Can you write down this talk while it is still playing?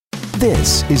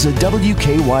This is a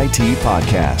WKYT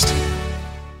podcast.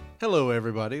 Hello,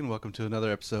 everybody, and welcome to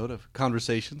another episode of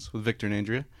Conversations with Victor and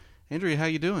Andrea. Andrea, how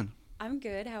you doing? I'm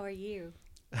good. How are you?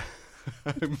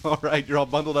 I'm all right. You're all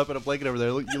bundled up in a blanket over there.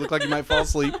 You look like you might fall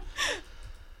asleep.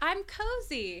 I'm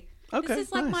cozy. Okay, this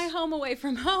is like nice. my home away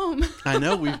from home. I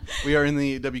know. We are in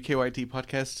the WKYT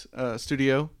podcast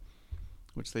studio,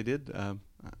 which they did, I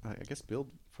guess, build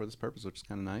for this purpose, which is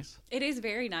kind of nice. It is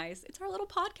very nice. It's our little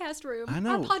podcast room. I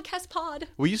know. Our podcast pod.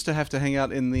 We used to have to hang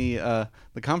out in the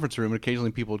conference room, and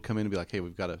occasionally people would come in and be like, "Hey,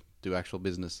 we've got to do actual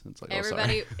business." And it's like,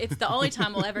 Everybody, it's the only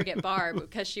time we'll ever get Barb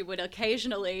because she would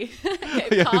occasionally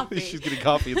get Yeah, coffee. she's getting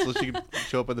coffee, so she can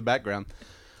show up in the background.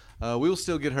 We will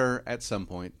still get her at some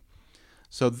point.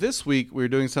 So this week we're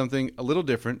doing something a little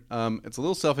different. It's a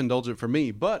little self-indulgent for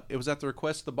me, but it was at the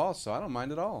request of the boss, so I don't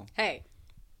mind at all. Hey,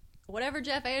 whatever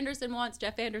Jeff Anderson wants,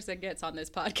 Jeff Anderson gets on this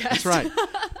podcast. That's right.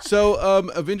 So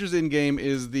Avengers Endgame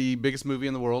is the biggest movie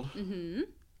in the world. Mm-hmm.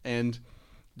 And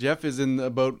Jeff is in the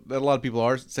boat that a lot of people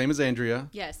are, same as Andrea.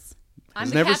 Yes. I'm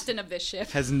the captain of this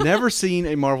ship. Has never seen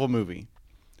a Marvel movie.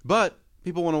 But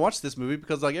people want to watch this movie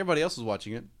because like everybody else is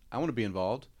watching it. I want to be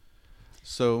involved.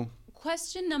 So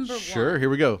Question number sure, one. here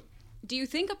we go. Do you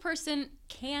think a person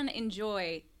can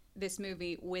enjoy this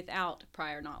movie without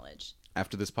prior knowledge?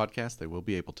 After this podcast, they will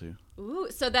be able to. Ooh,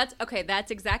 so that's okay.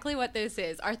 That's exactly what this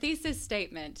is. Our thesis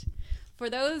statement. For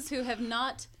those who have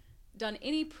not done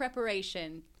any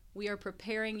preparation, we are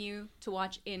preparing you to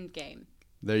watch Endgame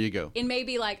There you go. in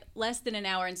maybe like less than an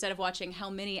hour instead of watching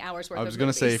how many hours worth of I was going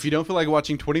to say, movies. if you don't feel like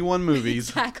watching 21 movies,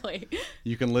 Exactly.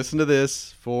 you can listen to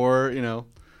this for,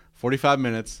 45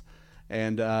 minutes.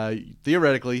 And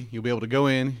theoretically, you'll be able to go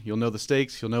in. You'll know the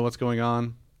stakes. You'll know what's going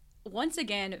on. Once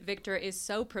again, Victor is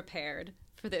so prepared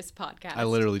for this podcast. I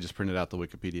literally just printed out the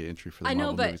Wikipedia entry for the I know,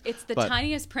 Marvel but movies. it's the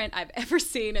tiniest print I've ever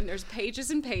seen, and there's pages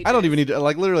and pages. I don't even need to,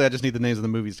 literally, I just need the names of the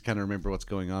movies to kind of remember what's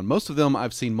going on. Most of them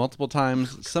I've seen multiple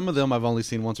times. Some of them I've only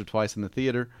seen once or twice in the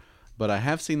theater, but I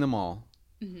have seen them all.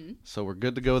 Mm-hmm. So we're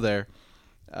good to go there.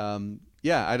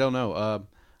 I don't know.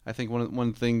 I think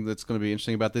one thing that's going to be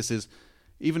interesting about this is,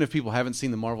 even if people haven't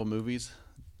seen the Marvel movies,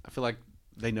 I feel like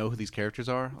they know who these characters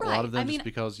are. Right. A lot of them, I mean, just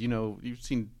because, you've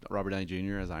seen Robert Downey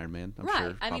Jr. as Iron Man, I'm right.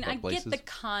 sure. I mean, pop I up places. get the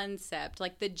concept,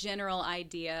 like the general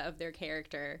idea of their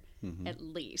character, Mm-hmm. at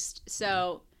least.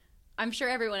 So I'm sure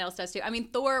everyone else does too. I mean,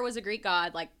 Thor was a Greek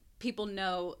god. Like, people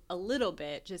know a little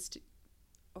bit,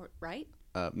 right?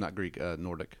 Not Greek,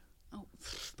 Nordic. Oh,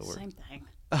 Thor. same thing.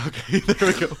 Okay,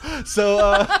 there we go.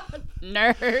 So,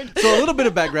 Nerd. so a little bit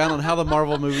of background on how the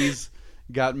Marvel movies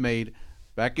got made.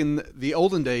 Back in the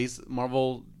olden days,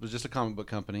 Marvel was just a comic book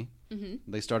company.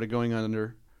 Mm-hmm. They started going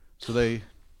under, so they...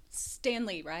 Stan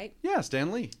Lee, right? Yeah,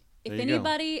 Stan Lee. If There you go.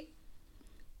 anybody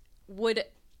would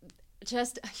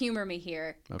just humor me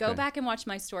here, go Okay. back and watch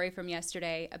my story from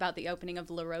yesterday about the opening of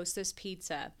La Rosa's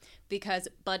Pizza, because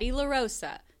Buddy La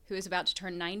Rosa, who is about to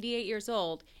turn 98 years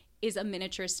old, is a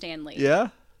miniature Stan Lee. Yeah?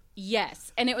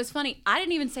 Yes. And it was funny. I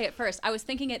didn't even say it first. I was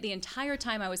thinking it the entire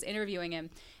time I was interviewing him.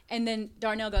 And then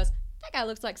Darnell goes, "That guy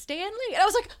looks like Stan Lee." And I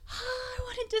was like, I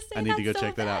wanted to say that I need to go so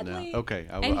check that out now. badly. Okay,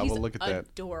 I And will he's look at that.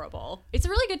 adorable. It's a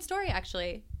really good story,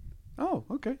 actually. Oh,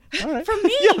 okay. All right. From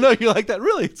me. Yeah, no, you like that.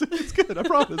 Really, it's good. I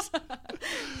promise.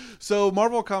 So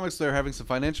Marvel Comics, they're having some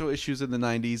financial issues in the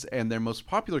 90s, and their most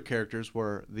popular characters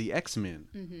were the X-Men.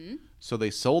 Mm-hmm. So they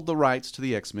sold the rights to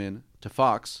the X-Men to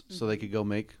Fox so they could go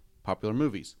make popular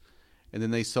movies. And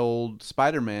then they sold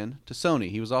Spider-Man to Sony.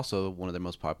 He was also one of their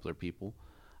most popular people.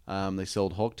 They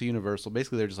sold Hulk to Universal.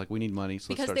 Basically, they're just like, we need money, so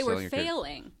Because let's they start were selling our characters.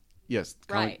 failing. Yes,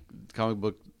 Right. Comic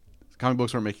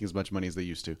books weren't making as much money as they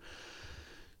used to.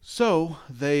 So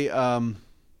they,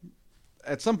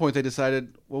 at some point, they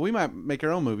decided, well, we might make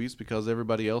our own movies because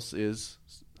everybody else is,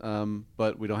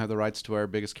 but we don't have the rights to our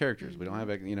biggest characters. We don't have,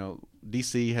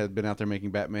 DC had been out there making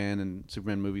Batman and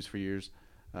Superman movies for years,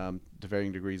 to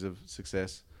varying degrees of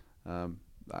success.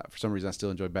 For some reason, I still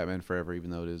enjoy Batman Forever,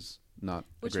 even though it is not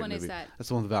Which a great one movie. is that? That's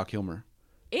the one with Val Kilmer.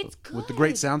 It's good. With the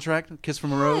great soundtrack, Kiss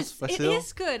from a Rose by Yes, Seal. it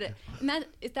is good. And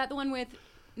is that the one with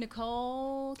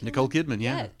Nicole Kidman? Nicole Kidman,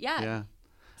 yeah. Yeah.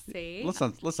 See? Let's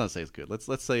not say it's good.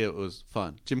 Let's say it was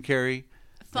fun. Jim Carrey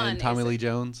Fun, and Tommy is Lee it?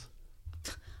 Jones.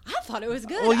 I thought it was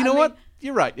good. Well, you know I what? mean,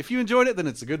 You're right. If you enjoyed it, then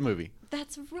it's a good movie.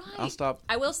 That's right. I'll stop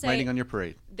I will say, raining on your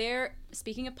parade.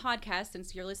 speaking of podcasts,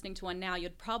 since you're listening to one now,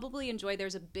 you'd probably enjoy,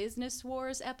 there's a Business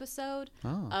Wars episode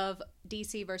of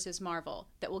DC versus Marvel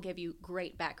that will give you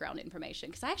great background information.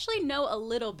 Because I actually know a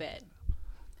little bit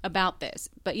about this.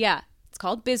 But yeah, it's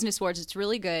called Business Wars. It's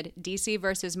really good. DC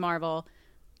versus Marvel.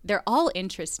 They're all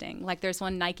interesting. Like there's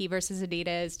one Nike versus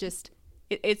Adidas. Just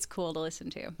It's cool to listen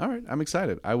to. All right, I'm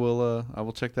excited. I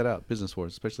will check that out. Business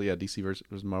Wars, especially DC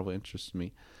versus Marvel, interests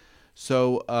me.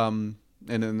 So, and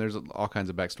then there's all kinds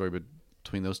of backstory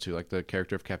between those two, like the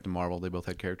character of Captain Marvel. They both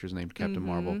had characters named Captain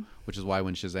Marvel, which is why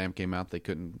when Shazam came out, they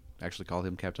couldn't actually call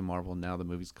him Captain Marvel, and now the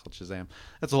movie's called Shazam.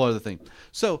 That's a whole other thing.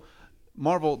 So,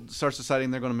 Marvel starts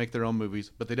deciding they're going to make their own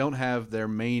movies, but they don't have their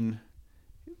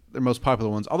most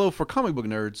popular ones. Although for comic book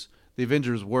nerds, the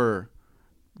Avengers were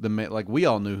like we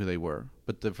all knew who they were,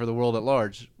 but for the world at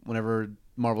large, whenever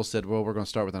Marvel said, "Well, we're going to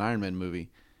start with an Iron Man movie,"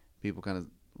 people kind of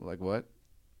were like, "What?"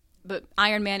 But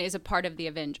Iron Man is a part of the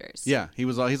Avengers. Yeah,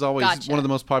 he's always one of the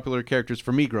most popular characters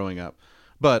for me growing up.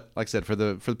 But like I said, for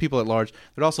the people at large,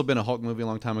 there'd also been a Hulk movie a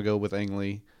long time ago with Ang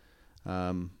Lee.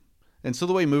 And so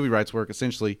the way movie rights work,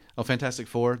 essentially, Fantastic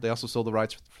Four, they also sold the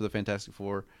rights for the Fantastic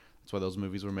Four. That's why those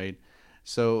movies were made.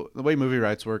 So the way movie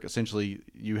rights work, essentially,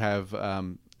 you have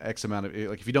X amount of,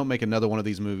 like if you don't make another one of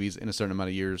these movies in a certain amount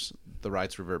of years, the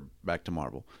rights revert back to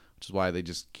Marvel, which is why they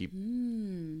just keep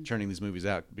churning these movies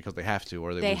out, because they have to,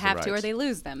 or they lose the rights. Or they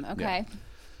lose them. Okay. Yeah.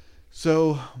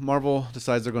 So Marvel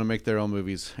decides they're going to make their own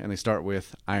movies, and they start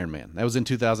with Iron Man. That was in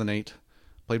 2008,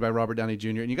 played by Robert Downey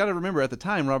Jr. And you got to remember, at the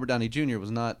time, Robert Downey Jr.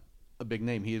 was not a big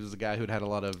name. He was a guy who'd had a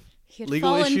lot of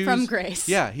legal issues. He had fallen from grace.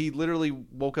 Yeah, he literally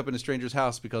woke up in a stranger's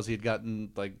house because he had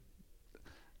gotten, like,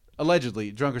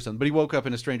 allegedly drunk or something. But he woke up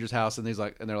in a stranger's house, and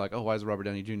they're like, "Oh, why is Robert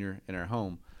Downey Jr. in our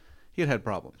home?" He had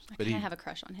problems. I kind of have a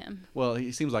crush on him. Well,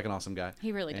 he seems like an awesome guy.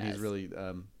 He really does. And he's really,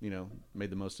 made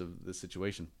the most of this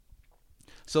situation.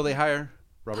 So they hire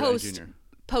Robert Downey Jr.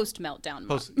 Post meltdown.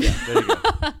 Yeah, there you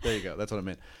go. There you go. That's what I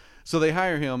meant. So they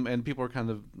hire him, and people are kind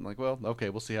of like, "Well, okay,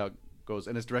 we'll see how it goes."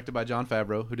 And it's directed by Jon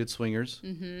Favreau, who did Swingers.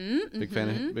 Big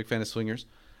fan of Swingers.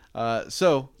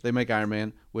 So they make Iron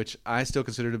Man, which I still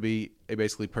consider to be a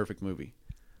basically perfect movie.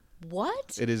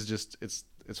 What? It is just it's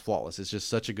flawless. It's just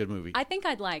such a good movie. I think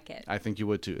I'd like it. I think you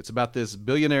would too. It's about this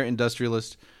billionaire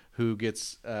industrialist who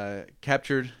gets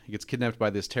captured. He gets kidnapped by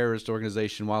this terrorist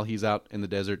organization while he's out in the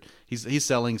desert. He's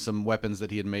selling some weapons that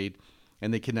he had made,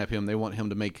 and they kidnap him. They want him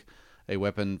to make a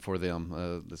weapon for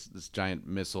them, this giant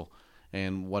missile.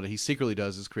 And what he secretly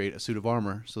does is create a suit of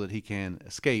armor so that he can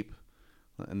escape.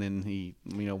 And then he,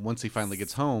 once he finally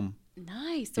gets home.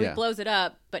 Nice. So he blows it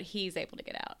up, but he's able to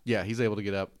get out. Yeah, he's able to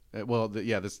get up.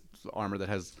 This armor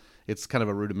that it's kind of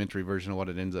a rudimentary version of what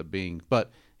it ends up being.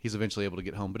 But he's eventually able to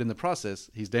get home. But in the process,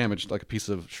 he's damaged. Like a piece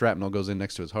of shrapnel goes in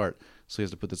next to his heart. So he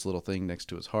has to put this little thing next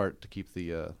to his heart to keep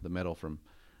the metal from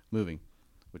moving,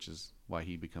 which is why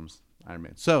he becomes Iron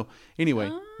Man. So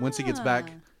anyway, once he gets back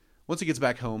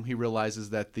home, he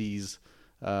realizes that these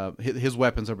his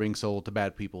weapons are being sold to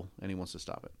bad people, and he wants to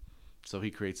stop it. So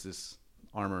he creates this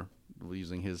armor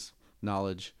using his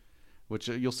knowledge, which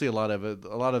you'll see a lot of it.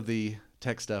 A lot of the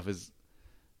tech stuff is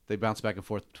they bounce back and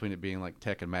forth between it being like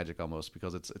tech and magic almost,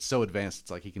 because it's so advanced.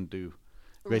 It's like he can do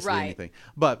basically anything.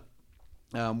 But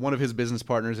one of his business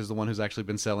partners is the one who's actually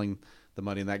been selling the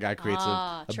money, and that guy creates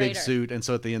a big suit. And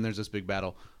so at the end, there's this big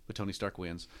battle, but Tony Stark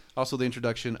wins. Also, the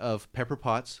introduction of Pepper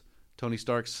Potts, Tony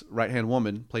Stark's right-hand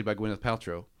woman, played by Gwyneth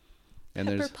Paltrow. And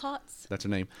Pepper Potts. That's her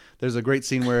name. There's a great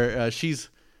scene where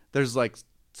there's like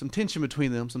some tension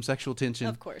between them, some sexual tension.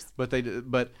 Of course. But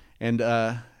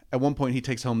at one point he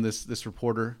takes home this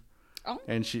reporter. Oh.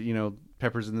 And she,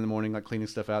 Pepper's in the morning like cleaning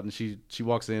stuff out, and she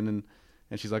walks in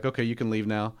and she's like, "Okay, you can leave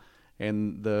now."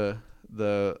 And the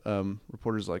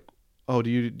reporter's like, "Oh, do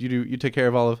you take care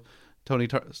of all of Tony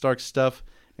Stark's stuff?"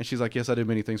 And she's like, "Yes, I do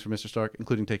many things for Mr. Stark,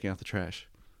 including taking out the trash."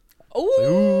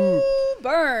 Ooh,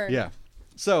 burn. Yeah.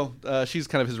 So she's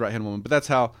kind of his right-hand woman, but that's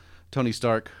how Tony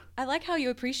Stark. I like how you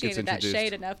appreciated that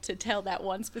shade enough to tell that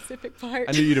one specific part.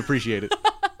 I knew you'd appreciate it.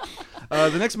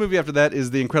 The next movie after that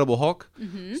is The Incredible Hulk,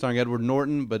 starring Edward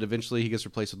Norton, but eventually he gets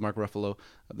replaced with Mark Ruffalo.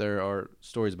 There are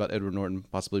stories about Edward Norton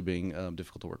possibly being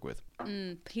difficult to work with.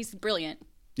 He's brilliant.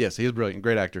 Yes, he is brilliant.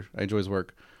 Great actor. I enjoy his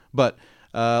work. But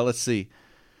let's see.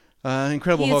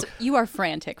 Incredible Hulk. You are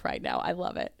frantic right now. I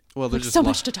love it. Well, there's just so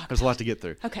much to talk about. There's a lot to get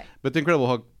through. Okay. But The Incredible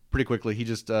Hulk, pretty quickly, he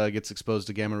just gets exposed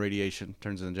to gamma radiation,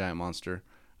 turns into a giant monster.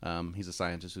 He's a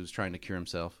scientist who's trying to cure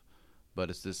himself. But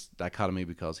it's this dichotomy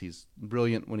because he's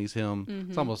brilliant when he's him.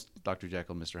 It's almost Dr.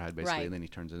 Jekyll and Mr. Hyde, basically. Right. And then he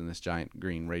turns into this giant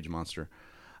green rage monster.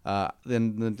 So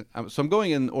I'm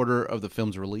going in order of the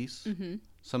film's release.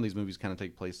 Some of these movies kind of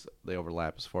take place, they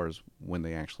overlap as far as when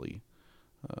they actually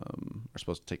are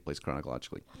supposed to take place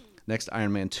chronologically. Next,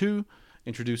 Iron Man 2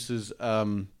 introduces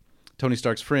Tony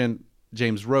Stark's friend,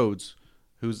 James Rhodes,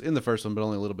 who's in the first one, but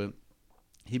only a little bit.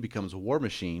 He becomes War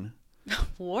Machine.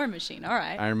 War Machine, all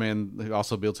right. Iron Man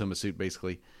also builds him a suit,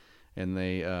 basically, and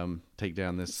they take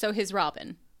down this... So his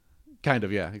Robin. Kind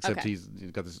of, yeah, except Okay. he's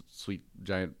got this sweet,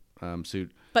 giant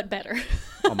suit. But better.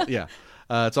 Yeah.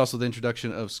 It's also the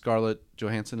introduction of Scarlett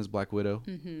Johansson as Black Widow.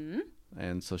 Mm-hmm.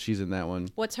 And so she's in that one.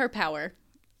 What's her power?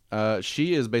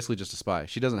 She is basically just a spy.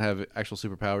 She doesn't have actual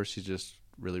superpowers. She's just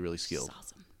really, really skilled. She's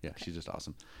awesome. Yeah, okay. She's just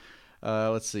awesome.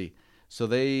 Let's see. So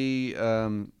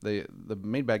the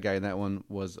main bad guy in that one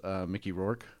was Mickey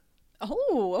Rourke.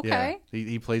 Oh, okay. Yeah,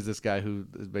 he plays this guy who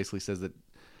basically says that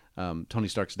Tony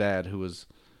Stark's dad, who was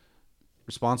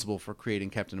responsible for creating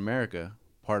Captain America,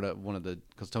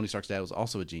 because Tony Stark's dad was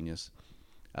also a genius,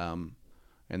 and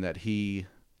that he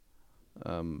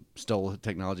stole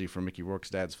technology from Mickey Rourke's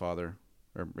dad's father,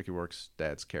 or Mickey Rourke's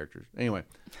dad's character. Anyway,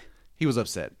 he was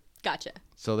upset. Gotcha.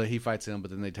 So that he fights him,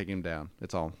 but then they take him down.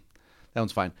 That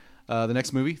one's fine. The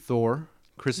next movie, Thor,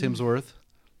 Chris Hemsworth.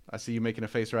 I see you making a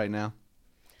face right now.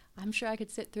 I'm sure I could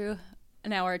sit through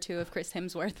an hour or two of Chris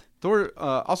Hemsworth. Thor,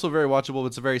 also very watchable.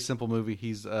 It's a very simple movie.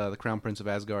 He's the crown prince of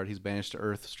Asgard. He's banished to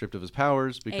Earth, stripped of his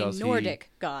powers because a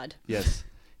Nordic god. Yes,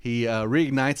 he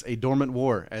reignites a dormant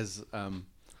war, as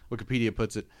Wikipedia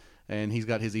puts it, and he's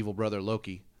got his evil brother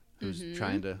Loki, who's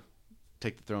trying to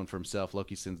take the throne for himself.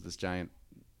 Loki sends this giant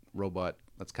robot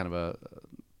that's kind of a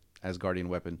Asgardian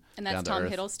weapon. And that's down to Tom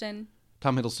Earth. Hiddleston?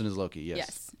 Tom Hiddleston is Loki, yes.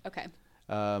 Yes, okay.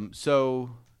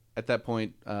 So at that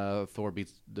point, Thor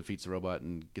defeats the robot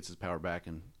and gets his power back,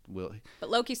 and But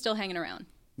Loki's still hanging around.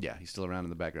 Yeah, he's still around in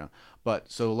the background.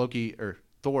 But so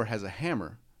Thor has a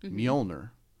hammer,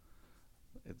 Mjolnir.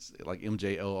 It's like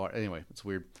MJOR. Anyway, it's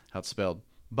weird how it's spelled.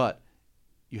 But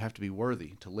you have to be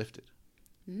worthy to lift it.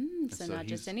 So not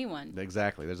just anyone.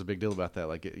 Exactly. There's a big deal about that.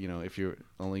 Like, if you're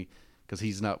only, because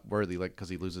he's not worthy, like, because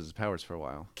he loses his powers for a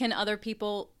while. Can other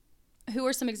people, who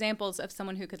are some examples of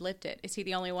someone who could lift it? Is he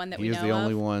the only one that we know of? He is the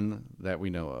only one that we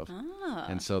know of. Ah.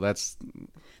 And so that's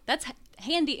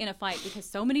handy in a fight, because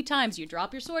so many times you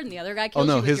drop your sword and the other guy kills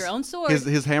you with your own sword.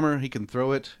 His hammer, he can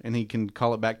throw it and he can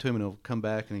call it back to him and it'll come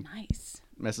back and he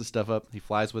messes stuff up. He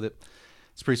flies with it.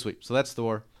 It's pretty sweet. So that's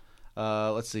Thor.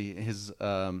 Let's see. His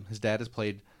dad is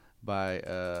played by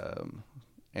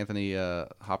Anthony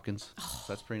Hopkins. Oh,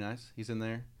 so that's pretty nice. He's in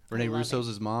there. Renee Russo's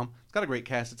his mom. It's got a great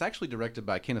cast. It's actually directed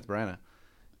by Kenneth Branagh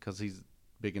because he's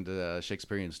big into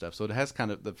Shakespearean stuff. So it has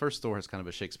the first Thor has kind of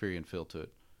a Shakespearean feel to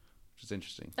it, which is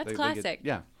interesting. That's classic.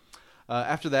 Yeah.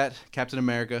 After that, Captain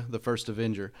America, the First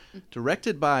Avenger,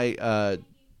 directed by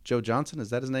Joe Johnson. Is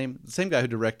that his name? The same guy who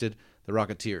directed The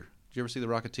Rocketeer. Did you ever see The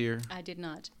Rocketeer? I did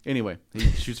not. Anyway, he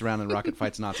shoots around in a rocket,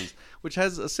 fights Nazis, which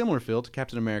has a similar feel to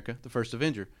Captain America, the First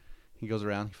Avenger. He goes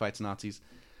around, he fights Nazis.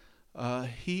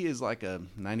 He is like a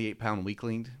 98-pound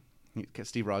weakling.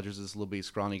 Steve Rogers is this little bitty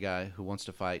scrawny guy who wants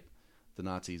to fight the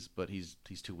Nazis, but he's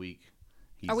too weak.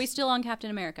 Are we still on Captain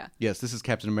America? Yes, this is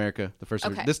Captain America, the First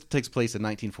Avenger. This takes place in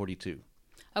 1942.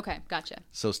 Okay, gotcha.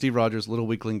 So Steve Rogers, little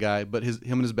weakling guy, but him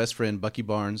and his best friend, Bucky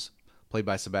Barnes, played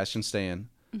by Sebastian Stan,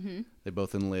 they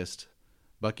both enlist.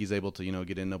 Bucky's able to,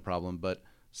 get in no problem, but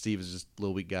Steve is just a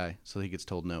little weak guy, so he gets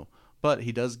told no. But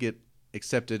he does get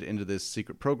accepted into this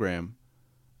secret program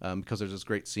because there's this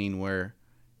great scene where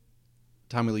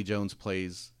Tommy Lee Jones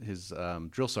plays his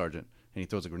drill sergeant, and he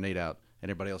throws a grenade out,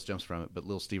 and everybody else jumps from it, but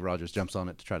little Steve Rogers jumps on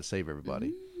it to try to save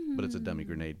everybody. But it's a dummy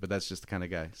grenade. But that's just the kind of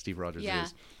guy Steve Rogers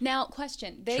is. Now,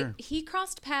 question. Sure. He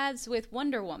crossed paths with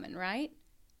Wonder Woman, right?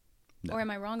 No. Or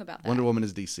am I wrong about that? Wonder Woman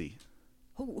is DC.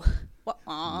 Oh,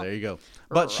 there you go.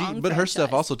 But her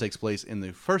stuff also takes place in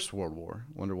the First World War.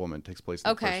 Wonder Woman takes place in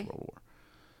the First World War.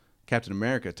 Captain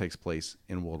America takes place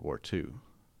in World War II.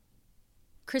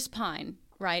 Chris Pine,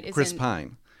 right?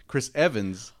 Pine. Chris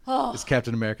Evans is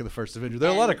Captain America, the First Avenger. There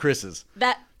are a lot of Chris's.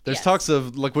 There's talks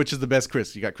of which is the best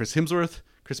Chris. You got Chris Hemsworth,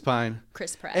 Chris Pine,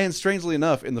 Chris Pratt. And strangely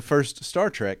enough, in the first Star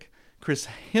Trek, Chris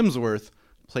Hemsworth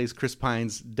plays Chris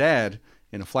Pine's dad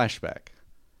in a flashback.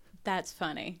 That's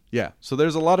funny. Yeah, so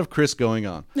there's a lot of Chris going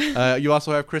on. You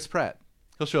also have Chris Pratt.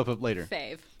 He'll show up later.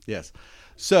 Fave. Yes.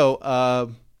 So,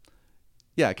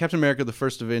 Captain America, the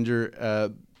First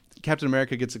Avenger. Captain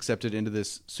America gets accepted into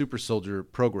this super soldier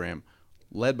program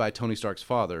led by Tony Stark's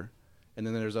father. And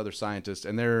then there's other scientists.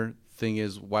 And their thing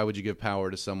is, why would you give power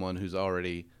to someone who's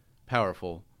already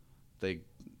powerful? They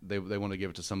want to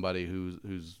give it to somebody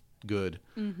who's good.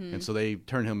 Mm-hmm. And so they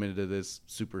turn him into this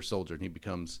super soldier. And he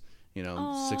becomes...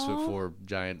 6'4",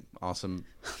 giant, awesome.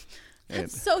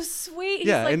 That's so sweet.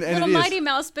 Yeah, He's like little Mighty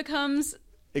Mouse becomes...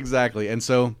 Exactly. And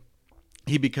so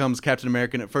he becomes Captain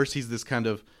America. And at first he's this kind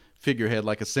of figurehead,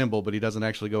 like a symbol, but he doesn't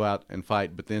actually go out and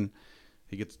fight. But then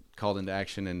he gets called into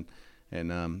action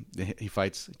and he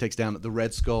fights. He takes down the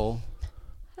Red Skull.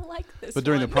 I like this But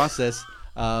during the process,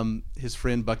 his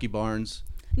friend Bucky Barnes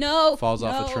falls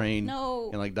off a train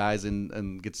and dies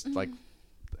and gets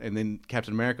And then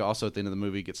Captain America also at the end of the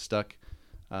movie gets stuck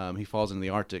he falls into the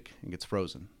Arctic and gets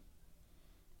frozen,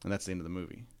 and that's the end of the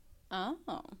movie. Oh.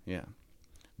 Yeah,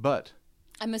 but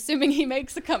I'm assuming he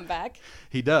makes a comeback.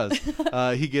 he does.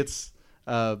 He gets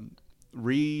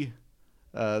they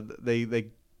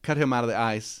cut him out of the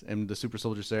ice and the super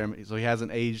soldier serum, so he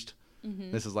hasn't aged.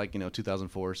 Mm-hmm. This is like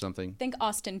 2004 or something. Think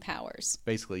Austin Powers.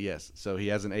 Basically, yes. So he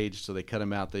hasn't aged, so they cut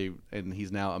him out. And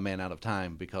he's now a man out of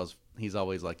time because he's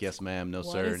always like, "Yes, ma'am, no,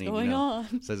 sir," and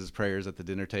he says his prayers at the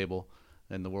dinner table,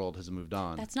 and the world has moved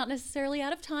on. That's not necessarily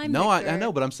out of time. No, I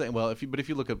know, but I'm saying, well, if you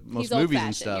look at most movies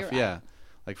and stuff, right. yeah,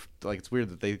 like it's weird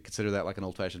that they consider that like an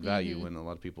old-fashioned value when a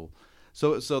lot of people.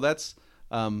 So that's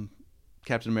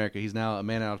Captain America. He's now a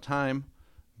man out of time,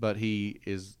 but he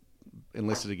is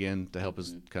enlisted again to help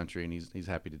his country, and he's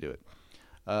happy to do it.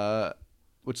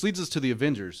 Which leads us to the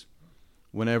Avengers.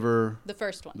 Whenever the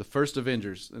first one, the first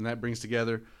Avengers, and that brings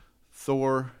together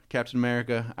Thor, Captain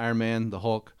America, Iron Man, the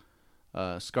Hulk,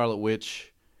 Scarlet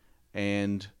Witch,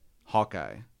 and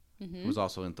Hawkeye. Who was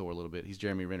also in Thor a little bit. He's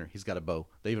Jeremy Renner. He's got a bow.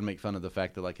 They even make fun of the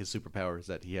fact that like his superpower is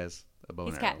that he has a bow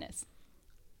and arrow. He's Katniss.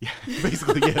 Yeah,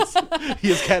 basically yes.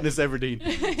 He is Katniss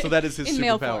Everdeen. So that is his in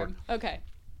superpower. Male form. Okay.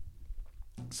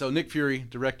 So Nick Fury,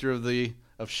 director of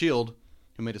S.H.I.E.L.D.,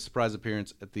 who made a surprise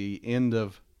appearance at the end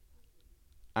of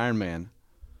Iron Man,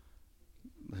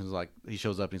 he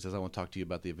shows up and he says, "I want to talk to you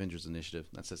about the Avengers Initiative."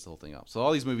 That sets the whole thing up. So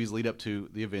all these movies lead up to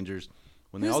the Avengers.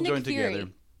 When they all join together,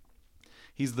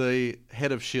 he's the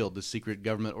head of S.H.I.E.L.D., the secret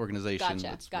government organization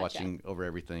that's watching over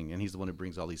everything, and he's the one who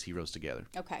brings all these heroes together.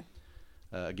 Okay.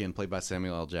 Again, played by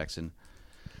Samuel L. Jackson.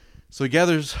 So he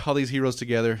gathers all these heroes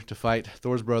together to fight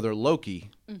Thor's brother Loki,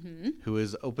 who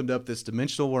has opened up this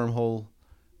dimensional wormhole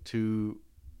to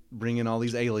bring in all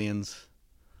these aliens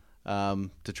to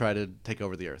try to take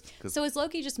over the Earth. So is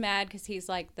Loki just mad because he's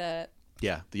like the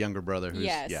younger brother?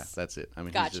 Yes. Yeah, that's it. I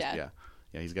mean, gotcha.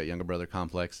 He's got younger brother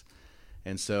complex.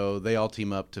 And so they all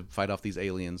team up to fight off these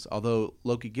aliens, although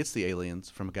Loki gets the aliens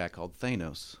from a guy called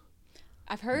Thanos.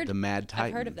 I've heard. The Mad Titan.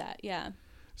 I've heard of that, yeah.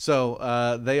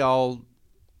 So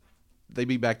they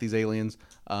beat back these aliens.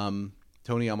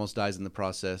 Tony almost dies in the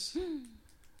process.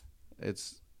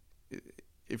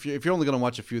 If you're only going to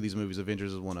watch a few of these movies,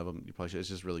 Avengers is one of them. You probably should. It's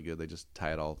just really good. They just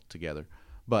tie it all together.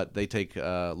 But they take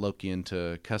Loki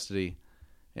into custody,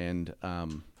 and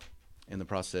in the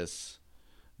process,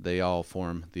 they all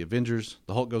form the Avengers.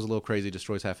 The Hulk goes a little crazy,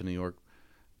 destroys half of New York,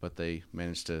 but they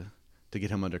manage to get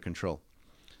him under control.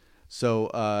 So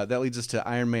that leads us to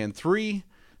Iron Man 3.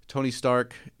 Tony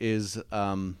Stark is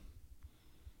kind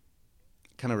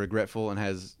of regretful and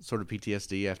has sort of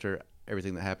PTSD after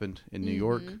everything that happened in New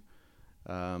York.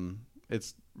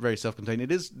 It's very self-contained.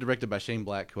 It is directed by Shane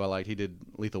Black, who I liked. He did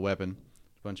Lethal Weapon,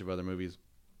 a bunch of other movies.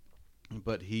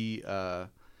 But he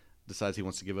decides he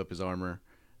wants to give up his armor,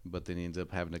 but then he ends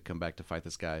up having to come back to fight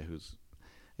this guy who's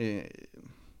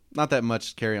not that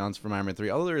much carry-ons from Iron Man 3,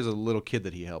 although there is a little kid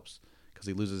that he helps because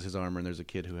he loses his armor, and there's a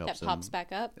kid who helps him. That pops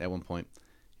back up? At one point.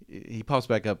 He pops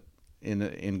back up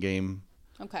in game.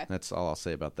 Okay. That's all I'll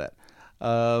say about that.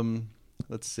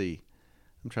 Let's see.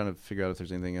 I'm trying to figure out if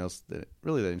there's anything else that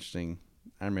really that interesting.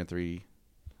 Iron Man 3,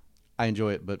 I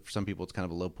enjoy it, but for some people it's kind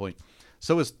of a low point.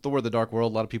 So is Thor: The Dark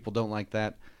World. A lot of people don't like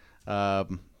that.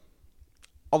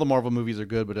 All the Marvel movies are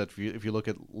good, but if you look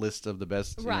at list of the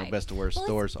best, best to worst,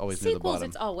 Thor's always near the bottom.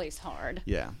 It's always hard.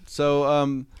 Yeah. So,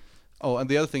 and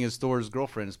the other thing is Thor's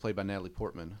girlfriend is played by Natalie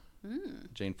Portman,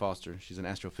 Jane Foster. She's an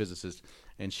astrophysicist,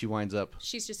 and she winds up.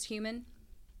 She's just human.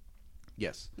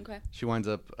 Yes. Okay. She winds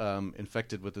up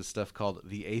infected with this stuff called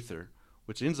the Aether,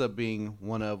 which ends up being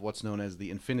one of what's known as the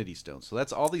Infinity Stones. So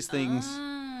that's all these things.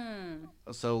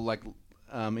 So like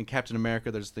in Captain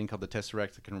America, there's a thing called the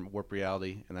Tesseract that can warp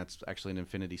reality, and that's actually an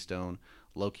Infinity Stone.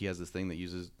 Loki has this thing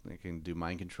that can do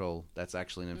mind control. That's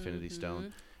actually an Infinity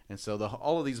Stone. And so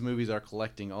all of these movies are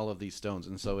collecting all of these stones.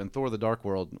 And so in Thor: The Dark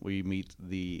World, we meet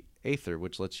the Aether,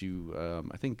 which lets you,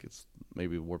 I think it's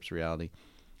maybe warps reality.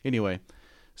 Anyway,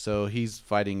 so he's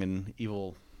fighting an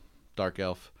evil dark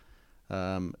elf.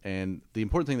 And the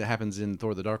important thing that happens in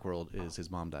Thor: The Dark World is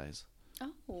his mom dies.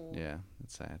 Oh. Yeah,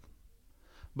 it's sad.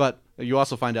 But you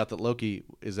also find out that Loki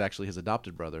is actually his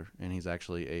adopted brother, and he's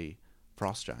actually a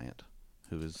frost giant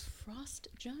who is... Frost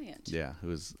giant? Yeah,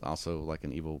 who is also like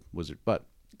an evil wizard. But...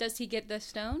 Does he get the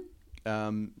stone?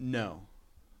 No.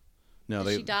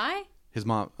 Does she die? His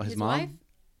mom... His wife?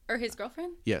 Or his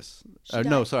girlfriend? Yes.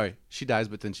 No, sorry. She dies,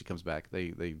 but then she comes back.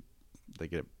 They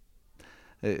get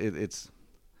it.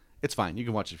 It's fine. You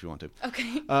can watch it if you want to.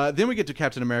 Okay. Then we get to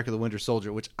Captain America: The Winter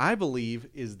Soldier, which I believe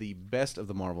is the best of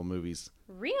the Marvel movies.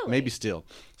 Really? Maybe still.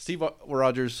 Steve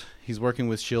Rogers, he's working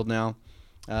with S.H.I.E.L.D. now.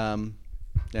 And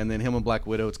then him and Black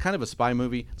Widow. It's kind of a spy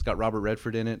movie. It's got Robert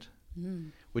Redford in it.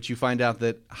 which you find out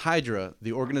that Hydra,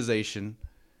 the organization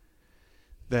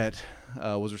that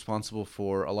was responsible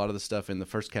for a lot of the stuff in the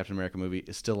first Captain America movie,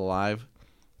 is still alive.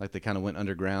 Like, they kind of went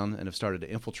underground and have started to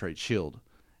infiltrate S.H.I.E.L.D.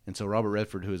 And so Robert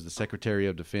Redford, who is the Secretary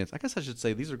of Defense, I guess I should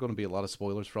say these are going to be a lot of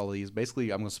spoilers for all of these.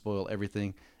 Basically, I'm going to spoil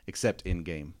everything except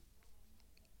Endgame.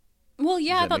 Well,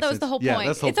 yeah, I thought that was the whole point. Yeah,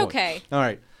 that's the whole it's point. Okay. All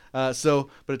right.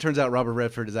 But it turns out Robert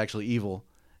Redford is actually evil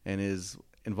and is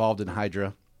involved in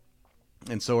Hydra.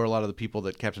 And so are a lot of the people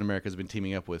that Captain America has been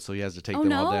teaming up with. So he has to take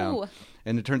them all down.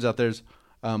 And it turns out there's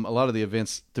a lot of the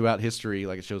events throughout history,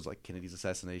 like it shows like Kennedy's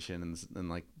assassination and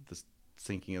like the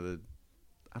sinking of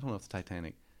I don't know if it's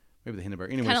Titanic, maybe the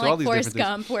Hindenburg. Anyway, kind of so all like these Forrest different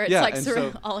Gump, things. where it's yeah, like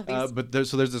and all of these. But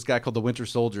there's this guy called the Winter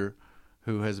Soldier,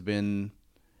 who has been,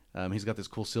 he's got this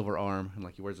cool silver arm and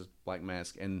like he wears this black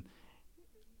mask. And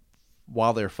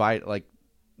while they're fighting, like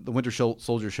the Winter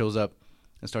Soldier shows up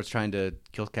and starts trying to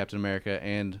kill Captain America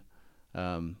and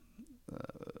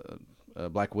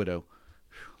Black Widow.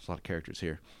 There's a lot of characters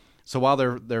here. So while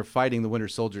they're fighting the Winter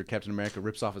Soldier, Captain America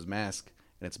rips off his mask,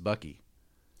 and it's Bucky.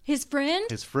 His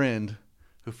friend,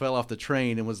 who fell off the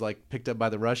train and was like picked up by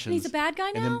the Russians. He's a bad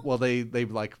guy now? And then, they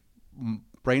like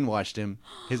brainwashed him.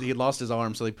 He had lost his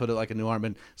arm, so they put it like a new arm.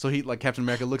 And so Captain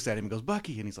America looks at him and goes,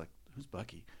 Bucky. And he's like, who's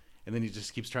Bucky? And then he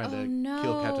just keeps trying to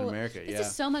kill Captain America. This yeah.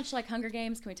 is so much like Hunger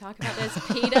Games. Can we talk about this?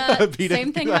 PETA.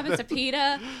 Same thing happens to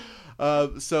PETA.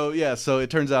 So it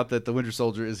turns out that the Winter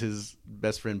Soldier is his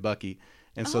best friend Bucky.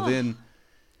 And so then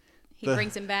he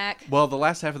brings him back. Well, the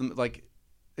last half of them, like,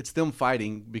 it's them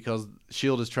fighting because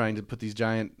S.H.I.E.L.D. is trying to put these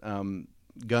giant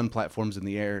gun platforms in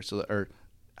the air, or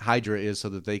Hydra is, so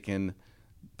that they can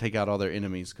take out all their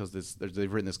enemies, because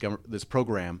they've written this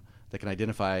program that can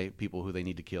identify people who they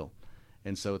need to kill.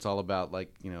 And so it's all about,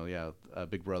 like, a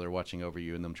big brother watching over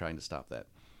you and them trying to stop that.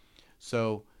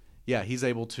 So, yeah, he's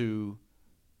able to...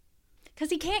 Because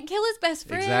he can't kill his best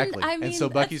friend. Exactly. I mean, and so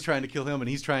Bucky's trying to kill him, and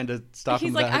he's trying to stop him.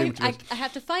 He's like, I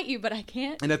have to fight you, but I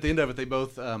can't. And at the end of it, they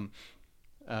both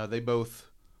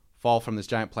fall from this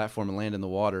giant platform and land in the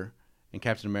water. And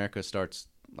Captain America starts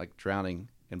like drowning,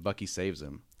 and Bucky saves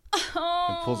him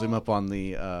and pulls him up on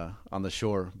the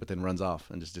shore, but then runs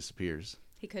off and just disappears.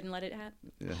 He couldn't let it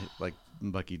happen. Yeah, like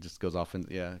Bucky just goes off, and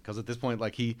because at this point,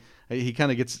 like he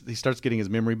kind of starts getting his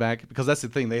memory back, because that's the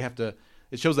thing, they have to.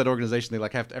 It shows that organization, they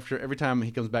like have to, after every time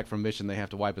he comes back from mission, they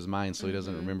have to wipe his mind so he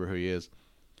doesn't remember who he is.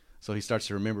 So he starts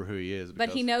to remember who he is.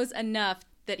 But he knows enough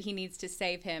that he needs to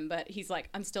save him, but he's like,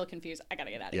 I'm still confused. I got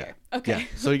to get out of here. Okay. Yeah.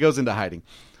 So he goes into hiding.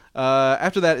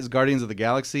 After that is Guardians of the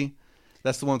Galaxy.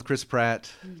 That's the one with Chris Pratt,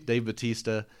 Dave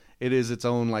Bautista. It is its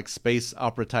own like space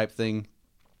opera type thing.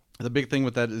 The big thing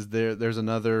with that is there's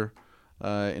another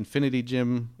Infinity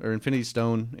Gem or Infinity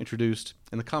Stone introduced.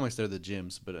 In the comics, they're the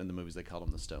gems, but in the movies, they call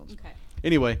them the stones. Okay.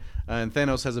 Anyway, and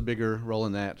Thanos has a bigger role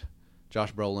in that.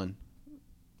 Josh Brolin,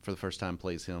 for the first time,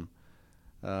 plays him.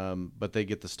 But they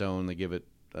get the stone, they give it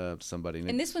somebody.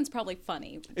 And this one's probably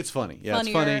funny. It's funny. Yeah,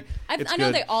 Funnier. it's funny. I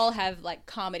know they all have like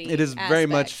comedy. It is very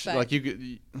much but like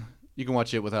you can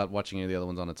watch it without watching any of the other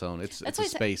ones on its own. It's a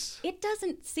space. It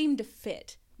doesn't seem to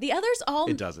fit. The others all.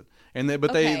 It doesn't.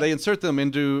 They insert them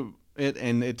into it,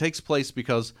 and it takes place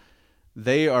because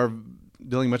they are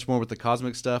dealing much more with the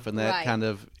cosmic stuff, and that kind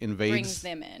of invades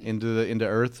them in. into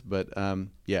Earth. But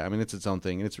yeah, I mean it's its own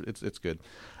thing, and it's good.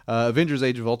 Avengers: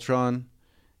 Age of Ultron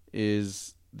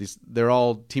is these. They're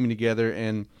all teaming together,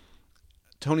 and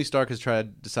Tony Stark has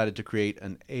decided to create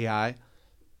an AI.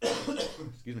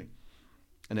 Excuse me.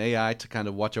 An AI to kind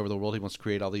of watch over the world. He wants to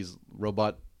create all these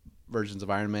robot versions of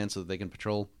Iron Man so that they can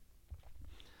patrol.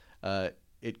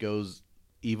 It goes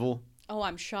evil. Oh,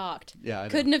 I'm shocked. Yeah, I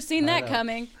couldn't have seen that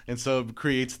coming. And so it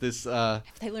creates this.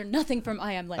 If they learn nothing from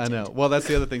I Am Legend. I know. Well, that's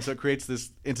the other thing. So it creates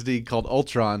this entity called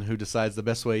Ultron, who decides the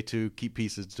best way to keep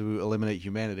peace is to eliminate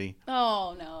humanity.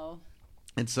 Oh no.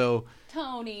 And so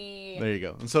Tony. There you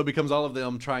go. And so it becomes all of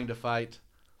them trying to fight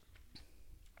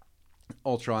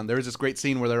Ultron. There is this great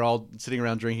scene where they're all sitting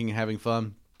around drinking and having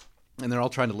fun, and they're all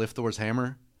trying to lift Thor's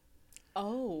hammer.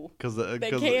 Oh, because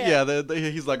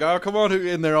he's like, oh, come on,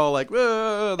 and they're all like,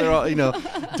 they're all,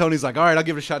 Tony's like, all right, I'll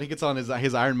give it a shot. He gets on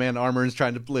his Iron Man armor and is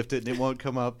trying to lift it, and it won't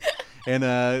come up.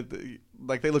 And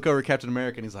like they look over at Captain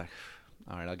America, and he's like,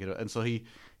 all right, I'll get it. And so he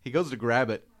goes to grab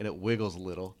it, and it wiggles a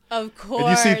little. Of course, and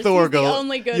you see Thor go, the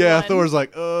only good yeah, one. Thor's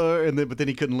like, but then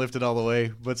he couldn't lift it all the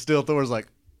way, but still Thor's like,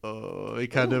 he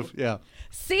kind of, yeah.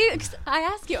 See, I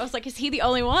asked you, I was like, is he the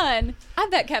only one? I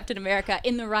bet Captain America,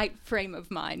 in the right frame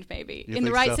of mind, maybe. In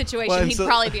the right situation, he'd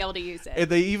probably be able to use it. And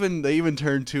they even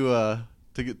turned to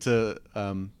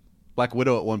Black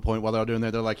Widow at one point while they're all doing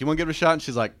that. They're like, you want to give it a shot? And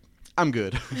she's like, I'm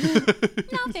good.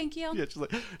 No, thank you. Yeah,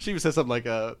 she said something like,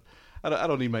 I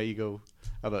don't need my ego.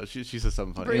 I don't know. She says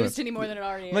something funny. Bruised any more than it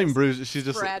already is. Not even bruised. She's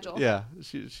just fragile. Yeah.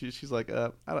 She's like,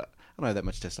 I don't have that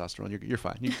much testosterone. You're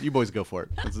fine. You boys go for it.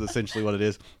 That's essentially what it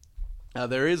is.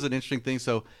 There is an interesting thing.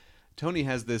 So Tony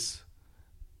has this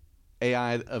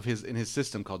AI in his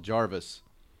system called Jarvis,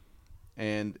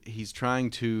 and he's trying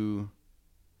to.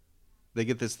 They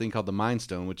get this thing called the Mind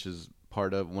Stone, which is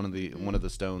part of one of the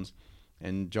stones,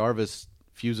 and Jarvis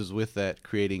fuses with that,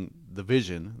 creating the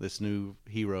Vision, this new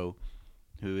hero,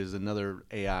 who is another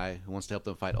AI who wants to help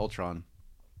them fight Ultron,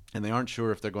 and they aren't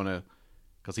sure if they're going to,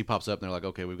 because he pops up and they're like,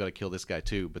 okay, we've got to kill this guy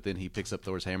too, but then he picks up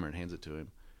Thor's hammer and hands it to him,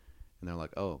 and they're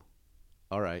like, oh,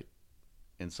 all right,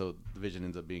 and so the Vision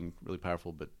ends up being really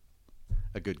powerful, but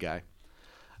a good guy.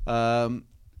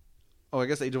 I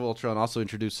guess Age of Ultron also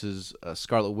introduces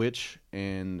Scarlet Witch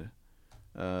and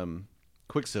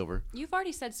Quicksilver. You've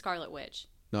already said Scarlet Witch.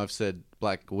 No, I've said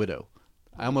Black Widow.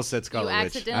 I almost said Scarlet You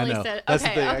Witch. accidentally I know. said. That's the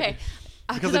thing. Okay.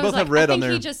 Because they I both was have red I on think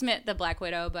there. he just meant the Black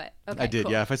Widow, but okay, I did,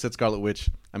 cool. yeah. If I said Scarlet Witch,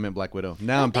 I meant Black Widow.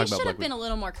 Now I'm talking about They should Black have been Widow. a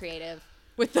little more creative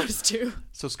with those two.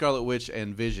 So Scarlet Witch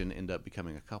and Vision end up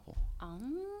becoming a couple. Oh.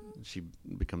 She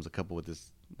becomes a couple with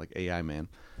this like AI man,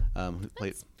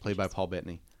 played by Paul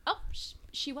Bettany. Oh,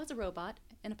 she was a robot,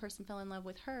 and a person fell in love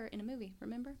with her in a movie.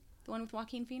 Remember the one with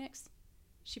Joaquin Phoenix?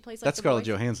 She plays like That's the Scarlett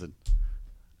voice. Johansson.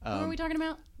 Who are we talking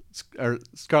about? Or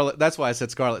Scarlet. That's why I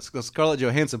said Scarlet. Scarlett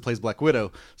Johansson plays Black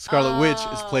Widow. Scarlet Witch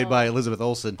is played by Elizabeth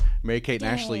Olsen, Mary-Kate and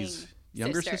Dang. Ashley's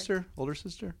younger Sister. older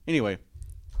sister. Anyway,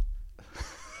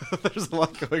 there's a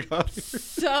lot going on here.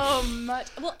 So much.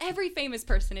 Well, every famous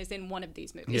person is in one of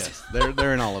these movies. Yes,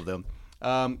 they're in all of them.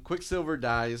 Quicksilver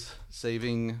dies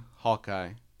saving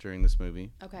Hawkeye during this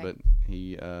movie. Okay.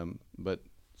 But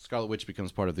Scarlet Witch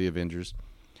becomes part of the Avengers,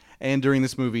 and during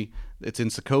this movie, it's in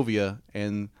Sokovia,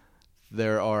 and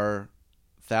there are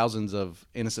thousands of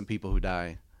innocent people who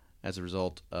die as a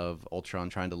result of Ultron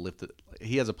trying to lift it.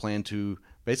 He has a plan to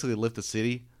basically lift the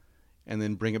city and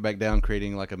then bring it back down,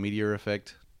 creating like a meteor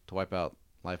effect to wipe out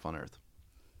life on Earth.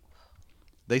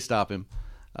 They stop him.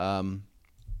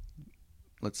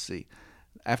 Let's see.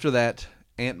 After that,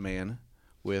 Ant-Man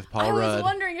with Paul Rudd. I was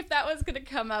wondering if that was going to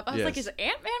come up. I was like, Yes. is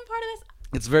Ant-Man part of this?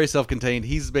 It's very self-contained.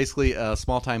 He's basically a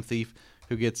small-time thief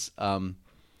who gets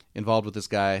involved with this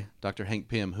guy, Dr. Hank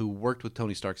Pym, who worked with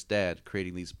Tony Stark's dad,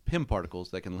 creating these Pym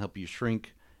particles that can help you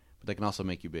shrink, but they can also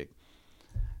make you big.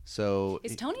 So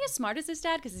Is Tony as smart as his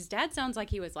dad? Because his dad sounds like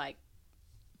he was like,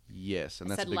 yes, and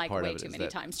that's a said big like part way of it. too is many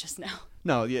that- times just now.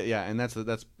 No, yeah, and that's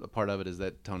a part of it is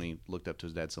that Tony looked up to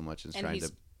his dad so much and is And trying he's-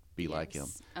 to be like him.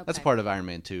 yes, That's okay. part of Iron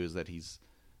Man 2 is that he's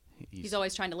He's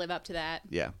always trying to live up to that.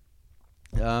 yeah.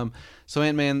 So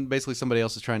Ant-Man, basically somebody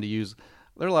else is trying to use.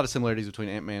 There are a lot of similarities between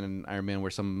Ant-Man and Iron Man,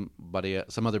 where some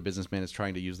other businessman is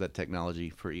trying to use that technology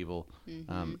for evil.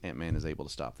 Mm-hmm. Ant-Man is able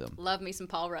to stop them. Love me some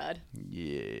Paul Rudd.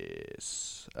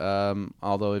 Yes.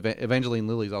 Although Evangeline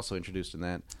Lilly is also introduced in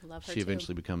that. Love her She too.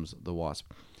 eventually becomes the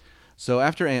Wasp. So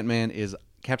after Ant-Man is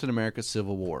Captain America: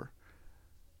 Civil War.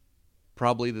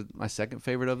 Probably my second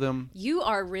favorite of them. You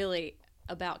are really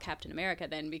about Captain America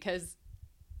then, because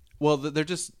Well, they're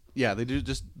just they do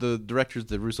just the directors,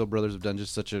 the Russo brothers have done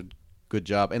just such a good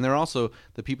job, and they're also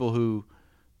the people who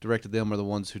directed them are the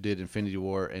ones who did Infinity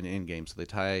War and Endgame, so they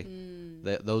tie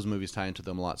those movies tie into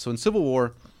them a lot. So in Civil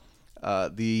War,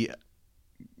 the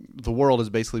world is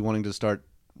basically wanting to start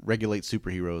regulate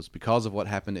superheroes because of what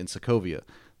happened in Sokovia.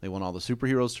 They want all the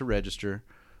superheroes to register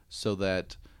so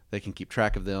that they can keep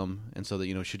track of them, and so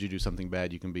that should you do something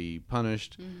bad, you can be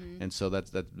punished. And so that's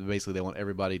basically they want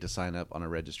everybody to sign up on a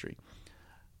registry,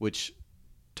 which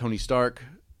Tony Stark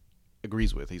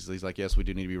agrees with. He's like, yes, we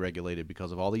do need to be regulated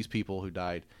because of all these people who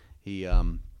died. He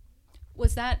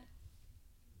was that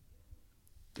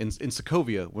in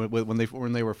Sokovia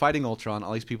when they were fighting Ultron,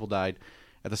 all these people died.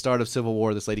 At the start of Civil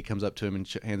War, this lady comes up to him and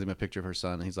hands him a picture of her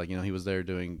son. And he's like, he was there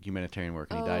doing humanitarian work,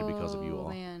 and he died because of you all.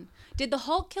 Man. Did the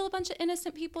Hulk kill a bunch of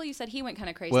innocent people? You said he went kind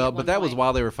of crazy. Well, at but one that was point.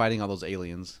 while they were fighting all those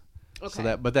aliens. Okay. So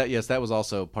that was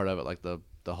also part of it. Like the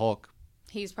Hulk.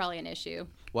 He's probably an issue.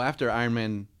 Well, after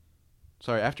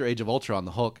after Age of Ultron,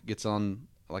 the Hulk gets on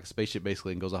like a spaceship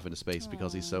basically and goes off into space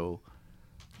because he's so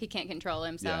He can't control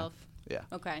himself. yeah.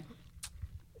 Okay.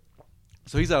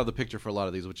 So he's out of the picture for a lot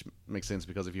of these, which makes sense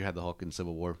because if you had the Hulk in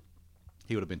Civil War,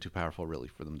 he would have been too powerful really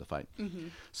for them to fight. Mm-hmm.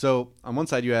 So on one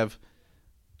side you have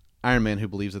Iron Man, who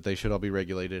believes that they should all be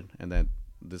regulated and that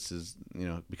this is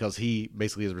because he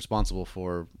basically is responsible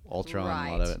for Ultron and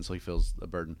a lot of Right. it, and so he feels a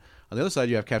burden. On the other side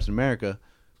you have Captain America,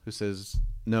 who says,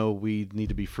 no, we need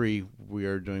to be free. We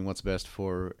are doing what's best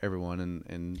for everyone,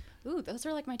 and Ooh, those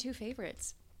are like my two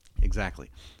favorites. exactly.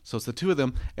 So it's the two of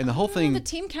them, and the whole thing. The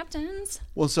team captains.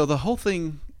 Well, so the whole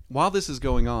thing while this is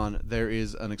going on, there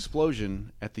is an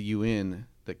explosion at the UN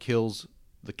that kills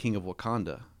the king of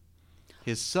Wakanda.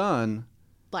 His son,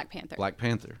 Black Panther. Black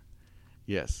Panther.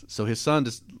 Yes. So his son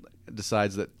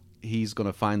decides that he's going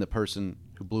to find the person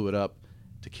who blew it up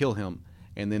to kill him,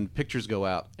 and then pictures go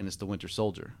out, and it's the Winter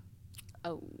Soldier.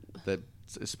 Oh. That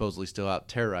is supposedly still out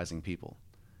terrorizing people.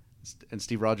 And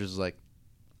Steve Rogers is like,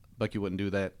 Bucky wouldn't do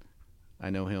that. I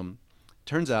know him.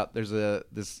 Turns out there's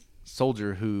this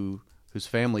soldier whose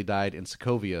family died in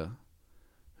Sokovia,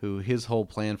 who his whole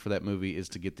plan for that movie is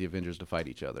to get the Avengers to fight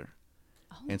each other.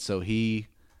 Oh. And so he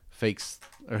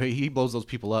blows those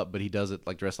people up, but he does it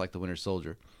like dressed like the Winter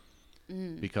Soldier.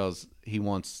 Because he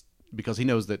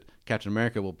knows that Captain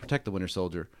America will protect the Winter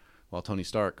Soldier while Tony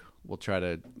Stark will try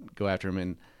to go after him.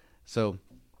 And so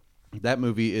that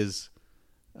movie is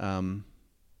them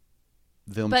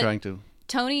trying to...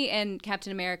 Tony and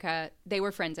Captain America, they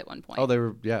were friends at one point. Oh, they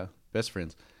were, best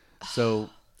friends. So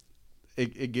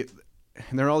and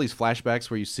there are all these flashbacks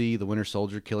where you see the Winter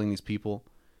Soldier killing these people.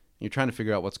 And you're trying to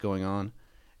figure out what's going on.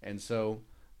 And so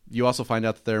you also find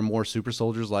out that there are more super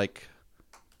soldiers like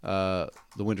the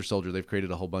Winter Soldier. They've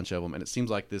created a whole bunch of them. And it seems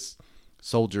like this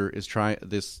soldier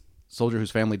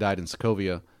whose family died in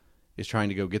Sokovia is trying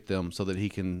to go get them so that he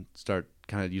can start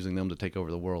kind of using them to take over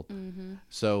the world. Mm-hmm.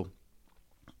 So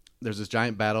there's this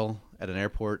giant battle at an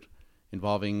airport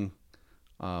involving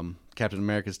Captain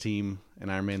America's team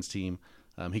and Iron Man's team.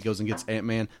 He goes and gets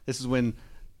Ant-Man. This is when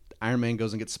Iron Man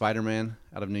goes and gets Spider-Man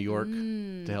out of New York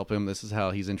to help him. This is how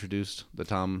he's introduced, the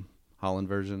Tom Holland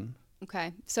version.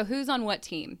 Okay. So who's on what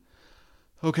team?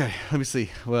 Okay, let me see.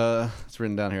 Well, it's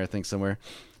written down here, I think, somewhere.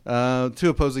 Two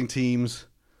opposing teams.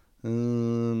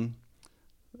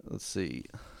 Let's see.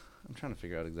 I'm trying to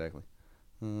figure out exactly.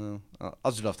 I'll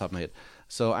just do it off the top of my head.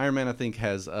 So Iron Man, I think,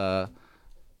 has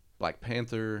Black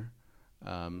Panther,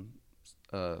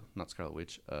 not Scarlet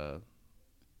Witch,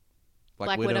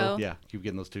 Black Widow. Yeah, keep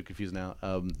getting those two confused now.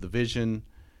 The Vision,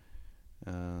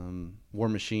 War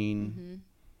Machine,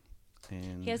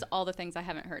 and he has all the things I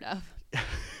haven't heard of.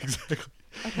 Exactly.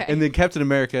 Okay. And then Captain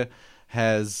America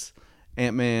has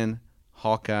Ant-Man,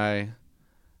 Hawkeye,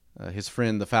 his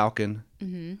friend the Falcon,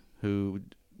 who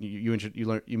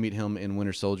you meet him in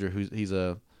Winter Soldier. He's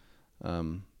a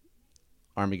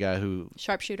army guy who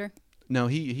sharpshooter. No,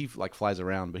 he like flies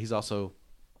around, but he's also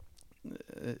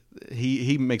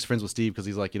he makes friends with Steve because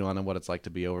he's like, I know what it's like to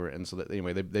be over, and so that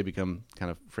anyway they become kind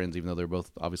of friends, even though they're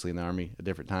both obviously in the army at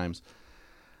different times.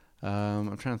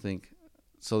 I'm trying to think.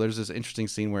 So there's this interesting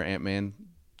scene where Ant-Man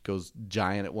goes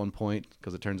giant at one point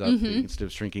because it turns out that instead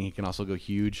of shrinking, he can also go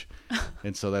huge,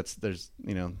 and so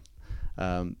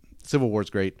Civil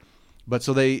War's great, but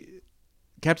so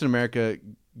Captain America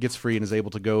gets free and is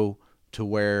able to go to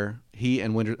where he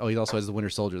and he also has the Winter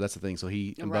Soldier. That's the thing. So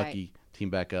he and Bucky team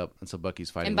back up, and so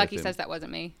Bucky's fighting. And Bucky with him. says that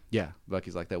wasn't me. Yeah,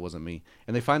 Bucky's like, that wasn't me,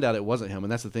 and they find out it wasn't him,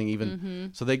 and that's the thing. Even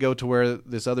so, they go to where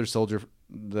this other soldier,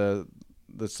 the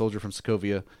soldier from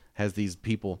Sokovia, has these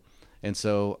people, and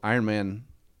so Iron Man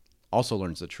also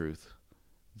learns the truth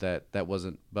that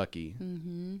wasn't Bucky,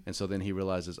 and so then he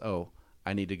realizes, oh,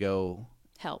 I need to go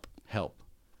help,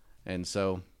 and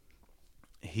so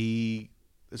he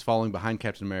is following behind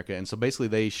Captain America, and so basically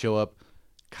they show up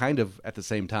kind of at the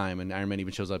same time, and Iron Man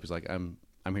even shows up. He's like, I'm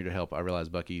here to help. I realize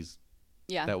Bucky's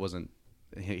that wasn't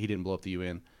he didn't blow up the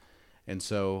UN, and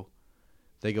so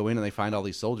they go in and they find all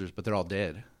these soldiers, but they're all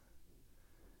dead.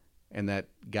 And that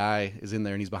guy is in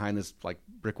there, and he's behind this like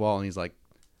brick wall, and he's like,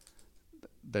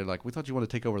 they're like, we thought you wanted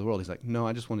to take over the world. He's like, no,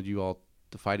 I just wanted you all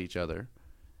to fight each other.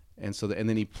 And so and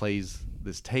then he plays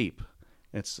this tape,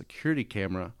 and it's a security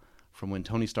camera from when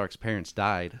Tony Stark's parents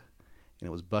died, and it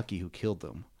was Bucky who killed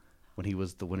them when he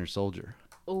was the Winter Soldier.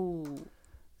 Ooh.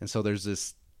 And so there's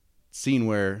this scene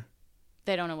where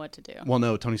they don't know what to do. Well,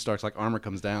 no, Tony Stark's like armor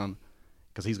comes down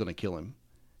because he's going to kill him,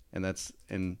 and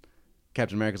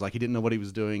Captain America's like, he didn't know what he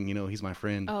was doing. He's my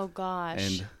friend. Oh gosh.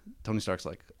 And Tony Stark's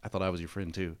like, I thought I was your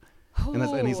friend too.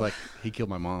 And he's like, he killed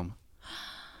my mom.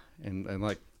 And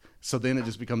like, so then it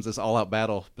just becomes this all out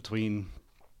battle between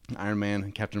Iron Man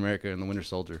and Captain America and the Winter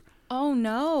Soldier. Oh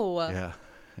no. Yeah.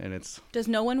 And does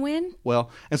no one win?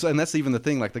 Well, and that's even the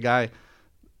thing, like the guy,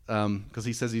 because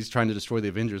he says he's trying to destroy the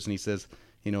Avengers, and he says,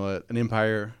 an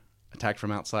empire attacked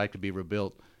from outside could be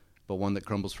rebuilt, but one that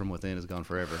crumbles from within is gone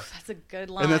forever. That's a good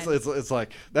line. And it's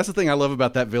like, that's the thing I love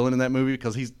about that villain in that movie,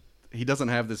 because he doesn't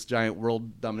have this giant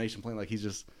world domination plan. Like he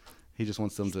just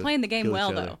wants them to playing the game kill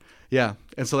well each other. though. Yeah,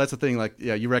 and so that's the thing. Like,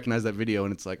 yeah, you recognize that video,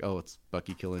 and it's like, oh, it's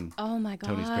Bucky killing. Oh my gosh.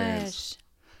 Tony's parents.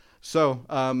 So,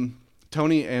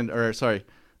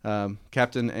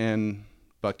 Captain and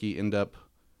Bucky end up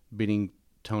beating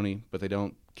Tony, but they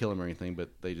don't kill him or anything. But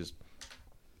they just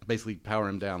basically power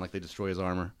him down. Like they destroy his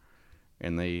armor,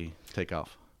 and they take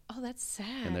off. Oh, that's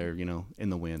sad. And they're in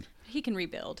the wind. He can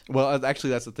rebuild. Well, actually,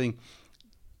 that's the thing.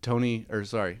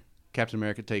 Captain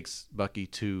America takes Bucky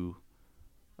to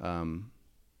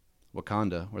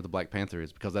Wakanda, where the Black Panther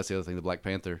is, because that's the other thing. The Black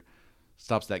Panther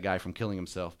stops that guy from killing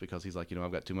himself because he's like,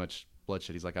 I've got too much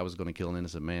bloodshed. He's like, I was going to kill an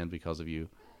innocent man because of you.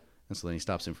 And so then he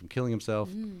stops him from killing himself.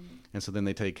 And so then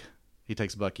he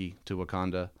takes Bucky to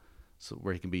Wakanda,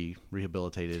 where he can be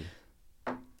rehabilitated.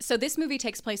 So this movie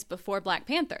takes place before Black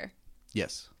Panther.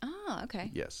 Yes. Oh,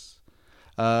 okay. Yes.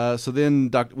 So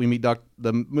then we meet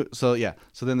So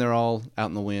then they're all out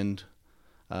in the wind,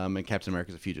 and Captain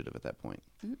America's a fugitive at that point.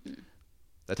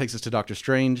 That takes us to Doctor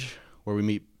Strange, where we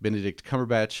meet Benedict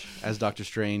Cumberbatch as Doctor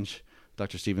Strange,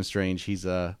 Dr. Stephen Strange. He's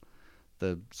the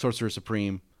Sorcerer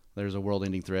Supreme. There's a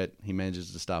world-ending threat. He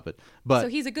manages to stop it. But so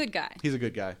he's a good guy. He's a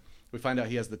good guy. We find out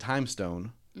he has the Time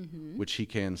Stone, which he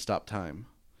can stop time.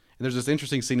 And there's this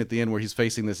interesting scene at the end where he's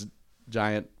facing this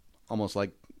giant, almost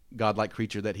like godlike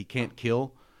creature that he can't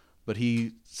kill, but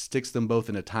he sticks them both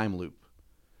in a time loop.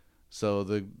 So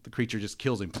the creature just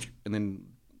kills him, and then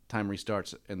time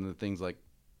restarts, and the thing's like,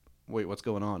 wait, what's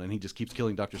going on? And he just keeps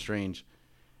killing Doctor Strange,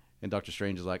 and Doctor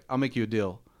Strange is like, I'll make you a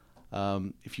deal.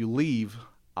 If you leave,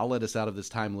 I'll let us out of this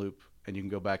time loop, and you can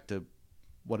go back to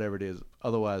whatever it is.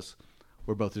 Otherwise,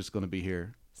 we're both just going to be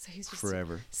here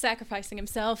forever. Sacrificing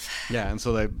himself. Yeah, and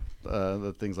so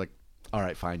the thing's like, all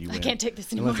right, fine, you win. I can't take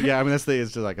this anymore. That's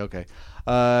it's just like, okay.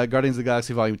 Guardians of the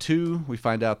Galaxy Volume 2, we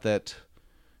find out that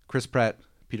Chris Pratt,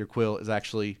 Peter Quill, is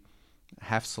actually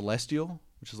half celestial,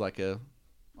 which is like a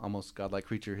almost godlike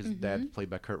creature. His dad, played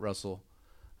by Kurt Russell,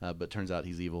 but turns out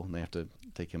he's evil, and they have to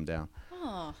take him down.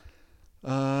 Oh.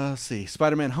 Let's see.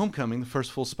 Spider-Man Homecoming, the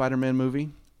first full Spider-Man movie.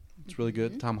 It's really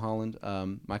good. Tom Holland.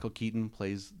 Michael Keaton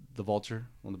plays the Vulture,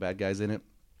 one of the bad guys in it.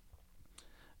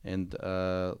 And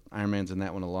Iron Man's in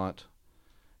that one a lot.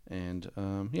 And,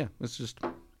 it's just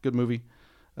a good movie.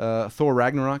 Thor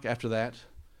Ragnarok after that.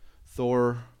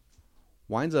 Thor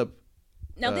winds up...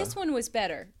 Now, this one was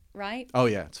better, right? Oh,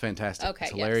 yeah. It's fantastic. Okay,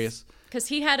 it's hilarious. Because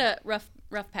he had a rough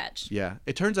patch. Yeah.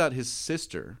 It turns out his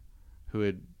sister,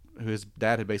 who his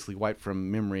dad had basically wiped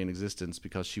from memory and existence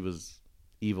because she was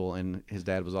evil, and his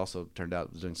dad was also, turned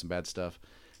out, was doing some bad stuff,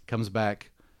 comes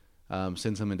back,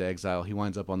 sends him into exile. He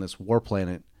winds up on this war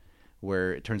planet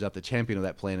where it turns out the champion of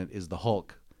that planet is the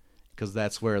Hulk, because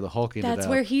that's where the Hulk ended up. That's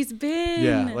where he's been.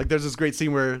 Yeah, like there's this great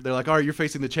scene where they're like, all right, you're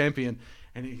facing the champion,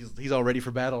 and he's all ready for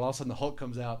battle. All of a sudden the Hulk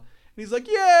comes out, and he's like,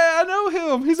 yeah, I know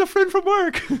him. He's a friend from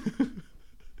work.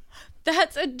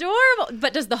 That's adorable.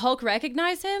 But does the Hulk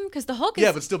recognize him? Because the Hulk is...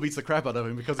 Yeah, but still beats the crap out of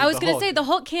him because I was going to say, the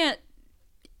Hulk can't...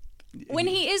 When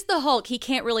he is the Hulk, he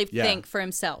can't really think for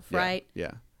himself, right?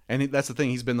 Yeah. And that's the thing.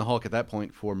 He's been the Hulk at that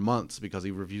point for months because he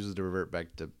refuses to revert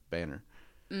back to Banner.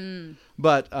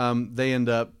 But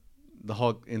the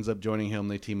Hulk ends up joining him.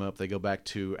 They team up. They go back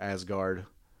to Asgard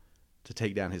to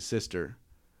take down his sister.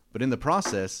 But in the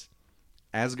process,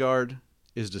 Asgard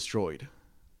is destroyed.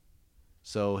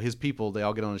 So his people, they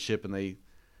all get on a ship, and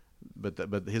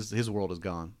but his world is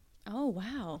gone. Oh,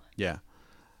 wow. Yeah.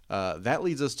 That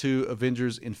leads us to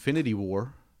Avengers Infinity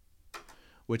War,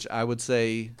 which I would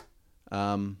say,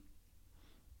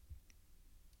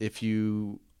 if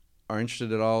you are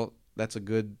interested at all, that's a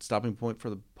good stopping point for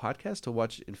the podcast to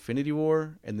watch Infinity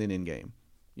War and then Endgame.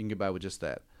 You can get by with just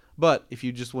that. But if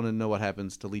you just want to know what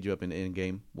happens to lead you up into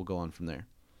Endgame, we'll go on from there.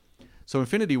 So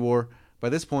Infinity War, by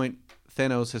this point,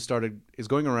 Thanos is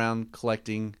going around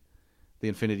collecting the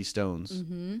Infinity Stones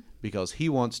because he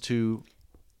wants to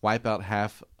wipe out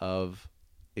half of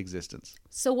existence.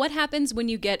 So what happens when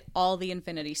you get all the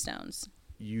Infinity Stones?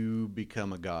 You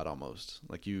become a god almost.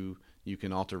 Like you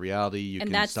can alter reality.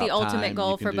 And that's the ultimate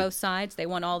goal for both sides? They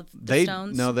want all the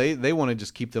stones? No, they want to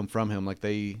just keep them from him. Like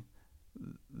they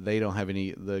don't have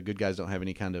any, the good guys don't have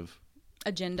any kind of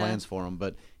agenda plans for him.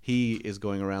 But he is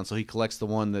going around. So he collects the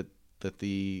one that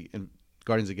the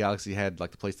Guardians of the Galaxy had,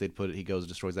 like the place they'd put it. He goes,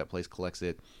 destroys that place, collects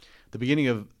it. The beginning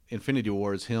of Infinity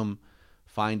War is him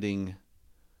finding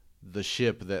the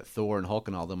ship that Thor and Hulk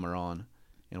and all them are on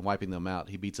and wiping them out.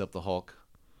 He beats up the Hulk.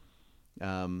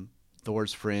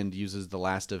 Thor's friend uses the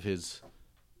last of his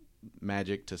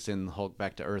magic to send the Hulk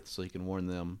back to Earth so he can warn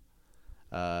them.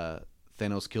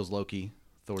 Thanos kills Loki,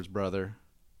 Thor's brother.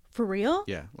 For real?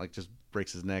 Yeah, like just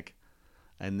breaks his neck.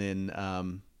 And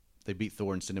then they beat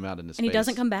Thor and send him out into space. And he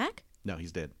doesn't come back? No,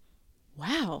 he's dead.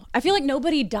 Wow. I feel like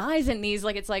nobody dies in these.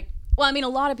 Like, it's like, well, I mean, a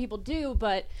lot of people do,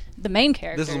 but the main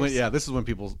characters. This is when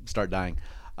people start dying.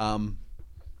 And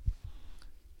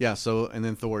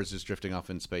then Thor is just drifting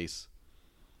off in space.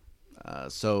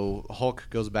 So Hulk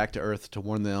goes back to Earth to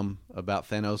warn them about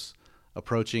Thanos.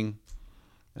 approaching,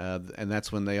 and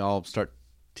that's when they all start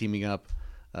teaming up.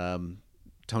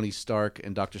 Tony Stark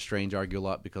and Doctor Strange argue a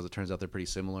lot because it turns out they're pretty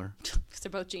similar. Because they're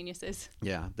both geniuses.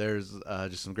 Yeah, there's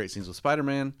just some great scenes with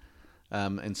Spider-Man,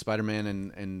 and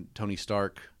Spider-Man and Tony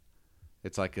Stark.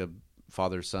 It's like a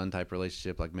father-son type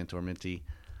relationship, like mentor-mentee.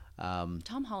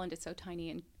 Tom Holland is so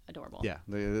tiny and adorable. Yeah,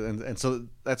 and so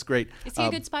that's great. Is he a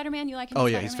good Spider-Man? You like him? Oh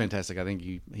as yeah, Spider-Man? he's fantastic. I think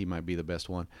he might be the best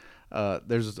one.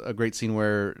 There's a great scene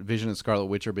where Vision and Scarlet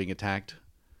Witch are being attacked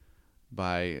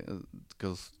by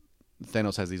because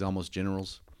Thanos has these almost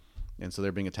generals, and so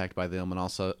they're being attacked by them. And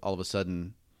also, all of a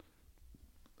sudden,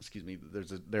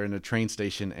 they're in a train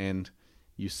station, and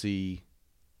you see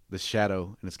the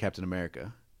Shadow, and it's Captain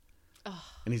America. Oh.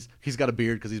 And he's got a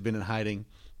beard because he's been in hiding.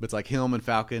 But it's like him and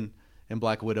Falcon and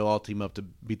Black Widow all team up to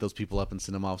beat those people up and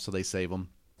send them off, so they save them.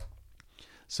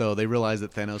 So they realize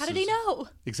that Thanos. How did he know?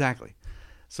 Exactly.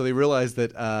 So they realized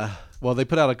that. They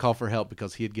put out a call for help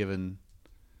because he had given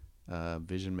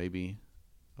Vision maybe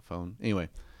a phone. Anyway,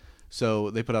 so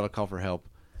they put out a call for help,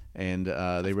 and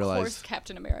they realized. Of course,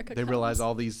 Captain America. They realize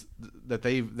all these that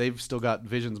they've still got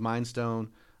Vision's Mind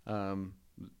Stone.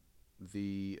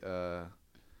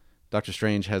 Doctor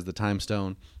Strange has the Time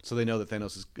Stone, so they know that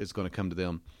Thanos is going to come to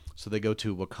them. So they go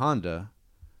to Wakanda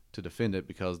to defend it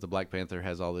because the Black Panther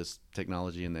has all this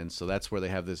technology, and so that's where they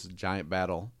have this giant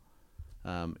battle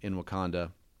in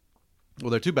Wakanda.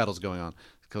 Well, there are two battles going on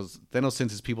because Thanos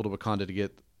sends his people to Wakanda to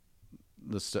get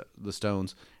the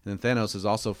stones, and then Thanos is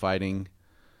also fighting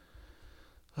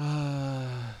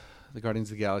the Guardians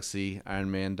of the Galaxy, Iron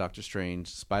Man, Doctor Strange,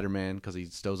 Spider-Man, because he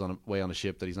stows away on a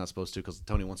ship that he's not supposed to because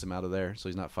Tony wants him out of there, so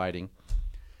he's not fighting.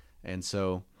 And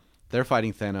so they're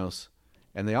fighting Thanos,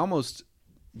 and they almost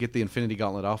get the Infinity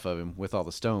Gauntlet off of him with all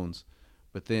the stones.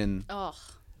 But then... Oh.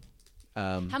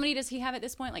 How many does he have at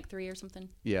this point? Like 3 or something?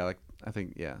 Yeah, I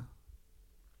think, yeah.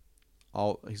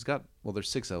 He's got... Well, there's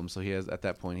 6 of them, so at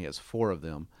that point he has 4 of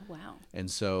them. Oh, wow. And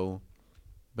so...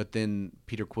 But then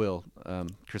Peter Quill,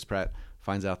 Chris Pratt,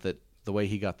 finds out that the way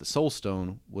he got the Soul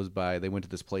Stone was they went to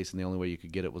this place, and the only way you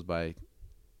could get it was by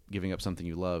giving up something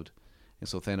you loved. And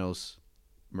so Thanos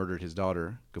murdered his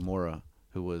daughter, Gamora,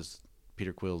 who was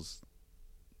Peter Quill's,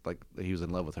 he was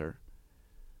in love with her.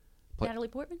 Natalie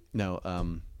Portman? No,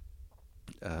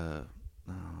 I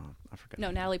forgot. No,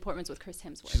 Natalie Portman's with Chris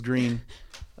Hemsworth. She's green.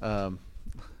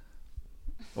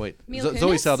 Wait, Mila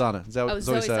Zoe Kunis? Saldana. Zoe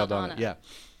Saldana. Yeah.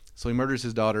 So he murders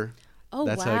his daughter. Oh,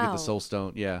 That's wow. how he get the Soul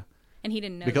Stone. Yeah. And he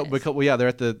didn't know Because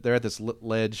they're at this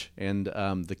ledge, and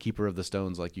the keeper of the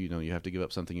stones you have to give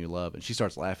up something you love, and she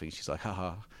starts laughing. She's like, "Ha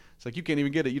ha!" It's like, you can't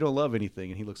even get it. You don't love anything.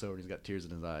 And he looks over and he's got tears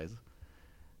in his eyes,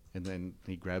 and then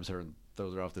he grabs her and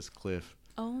throws her off this cliff.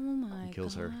 Oh my! And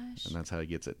kills her, gosh. and that's how he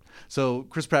gets it. So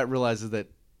Chris Pratt realizes that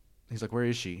he's like, "Where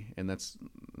is she?" And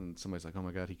somebody's like, "Oh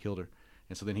my God, he killed her!"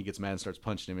 And so then he gets mad and starts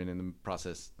punching him, and in the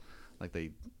process,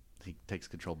 he takes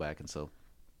control back, and so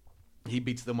he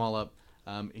beats them all up.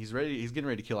 He's getting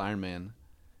ready to kill Iron Man,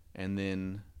 and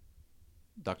then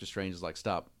Doctor Strange is like,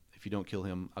 "Stop! If you don't kill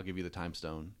him, I'll give you the Time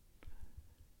Stone."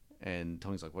 And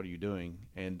Tony's like, "What are you doing?"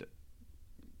 And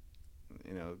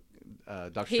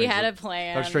Doctor He Strange had a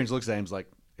plan. Doctor Strange looks at him, and is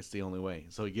like, "It's the only way."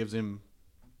 So he gives him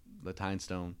the Time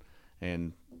Stone,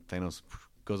 and Thanos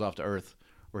goes off to Earth,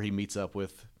 where he meets up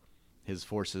with his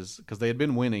forces because they had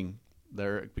been winning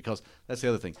there. Because that's the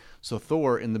other thing. So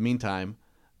Thor, in the meantime,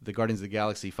 the Guardians of the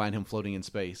Galaxy find him floating in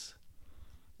space,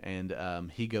 and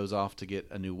he goes off to get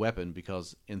a new weapon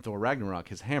because in Thor Ragnarok,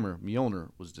 his hammer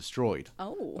Mjolnir was destroyed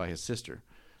by his sister.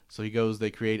 So he goes.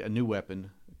 They create a new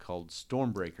weapon called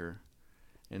Stormbreaker,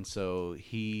 and so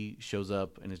he shows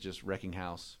up and is just wrecking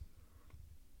house.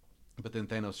 But then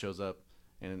Thanos shows up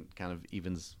and it kind of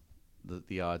evens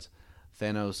the odds.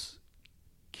 Thanos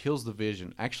kills the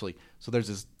Vision. Actually, so there's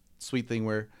this sweet thing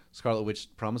where Scarlet Witch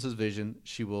promises Vision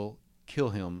she will kill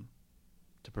him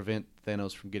to prevent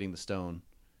Thanos from getting the stone,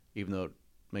 even though it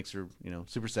makes her,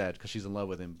 super sad because she's in love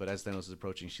with him. But as Thanos is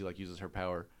approaching, she uses her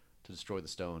power to destroy the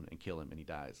stone and kill him, and he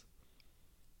dies.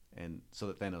 And so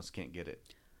that Thanos can't get it.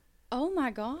 Oh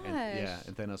my gosh.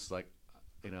 And Thanos is like,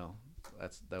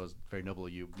 that was very noble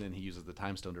of you. Then he uses the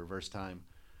Time Stone to reverse time,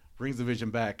 brings the Vision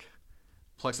back,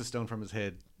 plucks the stone from his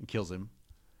head, and kills him.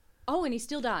 Oh, and he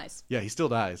still dies. Yeah, he still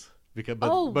dies but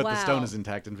the stone is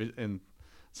intact, and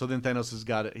so then Thanos has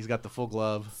got it. He's got the full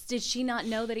glove. Did she not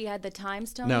know that he had the Time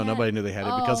Stone? No, yet? Nobody knew they had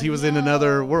it because he was in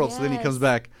another world. So then he comes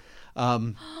back.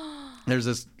 There's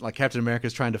this Captain America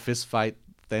is trying to fist fight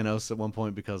Thanos at one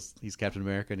point because he's Captain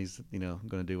America and he's going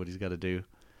to do what he's got to do.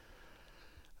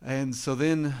 And so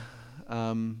then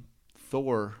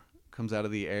Thor comes out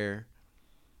of the air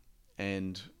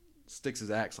and sticks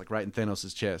his axe right in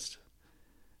Thanos' chest.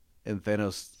 And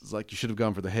Thanos is like, you should have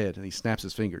gone for the head. And he snaps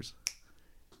his fingers.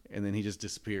 And then he just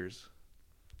disappears.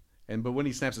 But when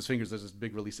he snaps his fingers, there's this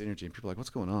big release of energy. And people are like, what's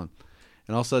going on?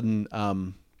 And all of a sudden,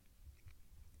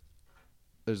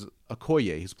 there's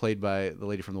Okoye, who's played by the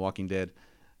lady from The Walking Dead.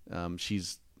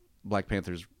 She's Black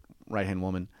Panther's right-hand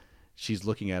woman. She's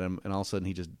looking at him, and all of a sudden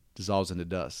he just dissolves into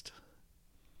dust.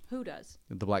 Who does?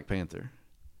 The Black Panther.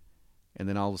 And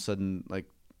then all of a sudden, like,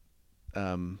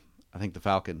 I think the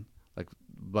Falcon, like,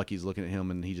 Bucky's looking at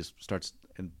him, and he just starts,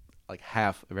 and like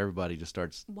half of everybody just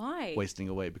starts wasting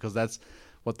away, because that's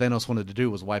what Thanos wanted to do,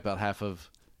 was wipe out half of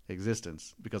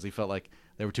existence, because he felt like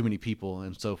there were too many people.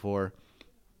 And so for,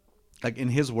 like, in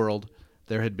his world,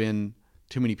 there had been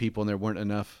too many people and there weren't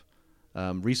enough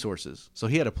resources. So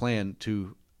he had a plan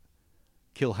to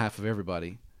kill half of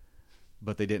everybody,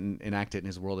 but they didn't enact it, and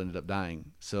his world ended up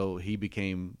dying. So he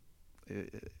became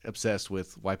obsessed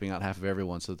with wiping out half of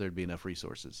everyone so that there'd be enough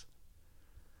resources.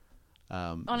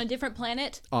 On a different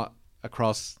planet?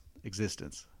 Across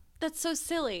existence. That's so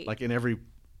silly. Like in every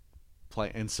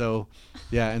play. And so,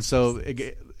 yeah, and so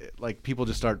like people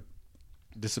just start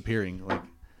disappearing, like,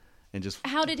 and just.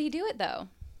 How did he do it though?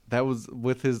 That was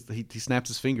with his. He snapped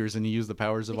his fingers and he used the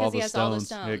powers of all the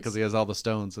stones. Yeah, because he has all the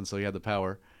stones, and so he had the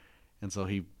power, and so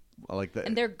he like that.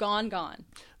 And they're gone.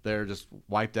 They're just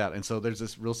wiped out. And so there's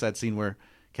this real sad scene where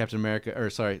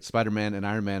Spider-Man and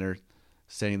Iron Man are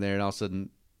standing there, and all of a sudden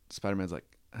Spider-Man's like,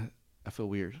 I feel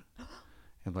weird,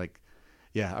 and like,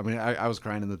 yeah, I mean, I was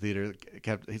crying in the theater.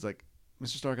 He's like,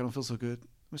 Mr. Stark, I don't feel so good,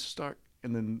 Mr. Stark,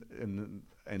 and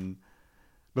then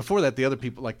before that, the other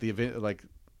people, like the event, like.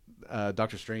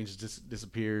 Doctor Strange just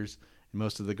disappears, and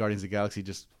most of the Guardians of the Galaxy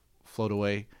just float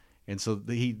away, and so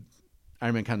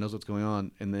Iron Man kind of knows what's going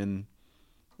on, and then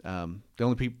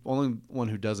the only one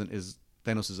who doesn't is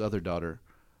Thanos' other daughter,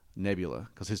 Nebula,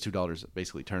 because his two daughters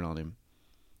basically turn on him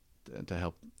to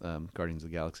help Guardians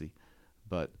of the Galaxy.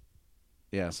 But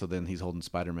yeah, so then he's holding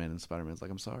Spider-Man, and Spider-Man's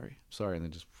like, I'm sorry, and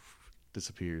then just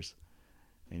disappears,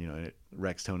 and it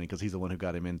wrecks Tony because he's the one who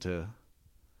got him into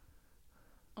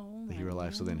the hero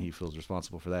life, so then he feels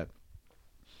responsible for that.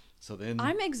 So then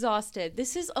I'm exhausted.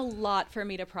 This is a lot for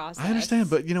me to process. I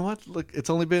understand, but you know what? Look, it's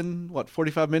only been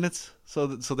 45 minutes. So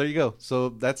there you go. So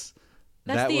that's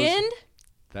the end.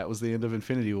 That was the end of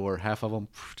Infinity War. Half of them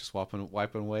just wiping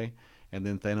away, and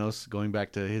then Thanos going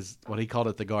back to his, what he called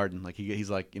it, the garden. Like he's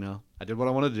like, I did what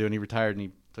I wanted to do, and he retired, and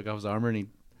he took off his armor, and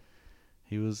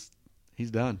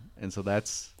he's done. And so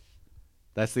that's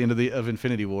the end of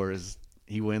Infinity War. Is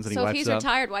he wins and he wipes out. So if he's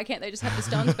retired, why can't they just have the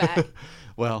stones back?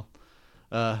 Well,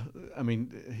 I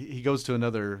mean, he goes to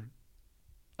another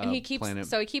and he keeps planet.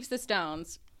 So he keeps the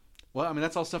stones. Well, I mean,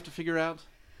 that's all stuff to figure out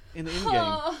in the end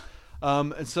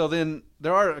game. And so then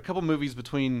there are a couple movies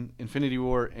between Infinity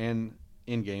War and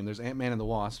Endgame. There's Ant-Man and the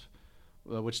Wasp,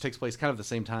 which takes place kind of the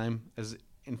same time as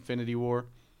Infinity War.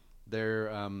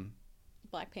 They're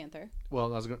Black Panther. Well,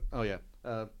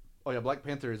 Black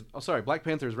Panther is. Oh, sorry, Black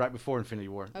Panther is right before Infinity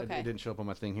War. Okay. It didn't show up on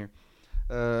my thing here.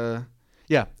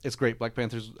 Yeah, it's great. Black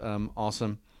Panther's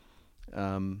awesome.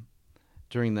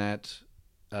 During that,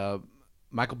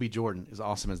 Michael B. Jordan is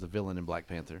awesome as the villain in Black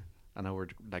Panther. I know we're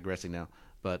digressing now,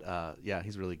 but yeah,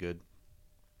 he's really good.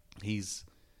 He's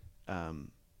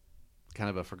kind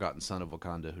of a forgotten son of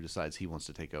Wakanda who decides he wants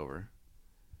to take over,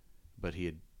 but he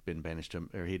had been banished to,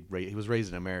 or he was raised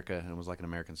in America and was like an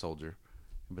American soldier,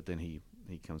 but then he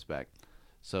comes back.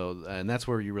 So, and that's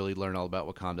where you really learn all about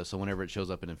Wakanda. So whenever it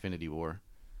shows up in Infinity War,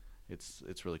 it's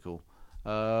really cool. I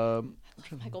love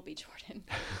Michael B. Jordan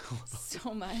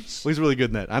so much. Well, he's really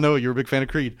good in that. I know you're a big fan of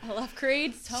Creed. I love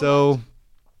Creed so much.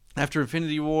 After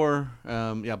Infinity War,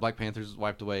 Black Panther's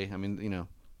wiped away. I mean, a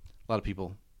lot of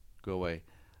people go away.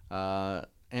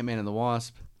 Ant-Man and the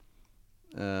Wasp.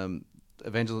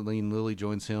 Evangeline Lilly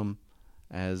joins him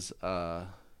as the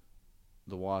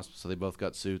Wasp, so they both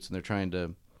got suits, and they're trying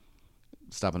to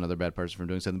stop another bad person from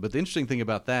doing something. But the interesting thing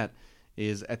about that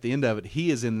is at the end of it,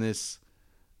 he is in this,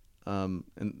 and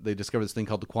they discover this thing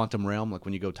called the quantum realm. Like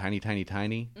when you go tiny, tiny,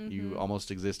 tiny, you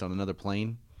almost exist on another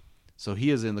plane. So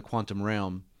he is in the quantum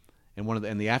realm, and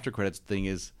and the after credits thing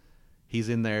is he's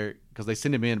in there because they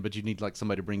send him in, but you need like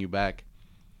somebody to bring you back.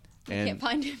 And can't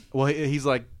find him. Well, he's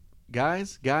like,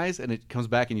 guys, and it comes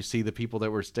back and you see the people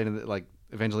that were standing there, like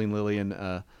Evangeline Lilly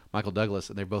and Michael Douglas,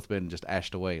 and they've both been just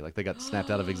ashed away. Like they got snapped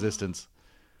out of existence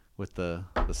with the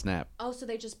snap. Oh, so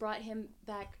they just brought him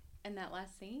back in that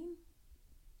last scene?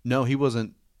 No, he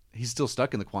wasn't. He's still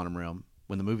stuck in the quantum realm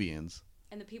when the movie ends.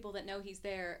 And the people that know he's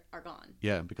there are gone.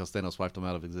 Yeah, because Thanos wiped him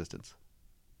out of existence.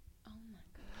 Oh my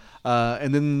gosh.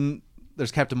 And then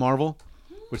there's Captain Marvel,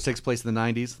 which takes place in the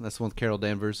 90s. That's the one with Carol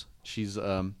Danvers. She's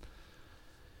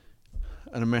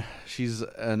she's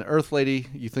an Earth lady.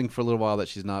 You think for a little while that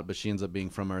she's not, but she ends up being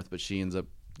from Earth. But she ends up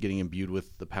getting imbued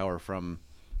with the power from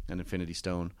an Infinity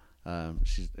Stone.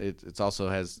 It also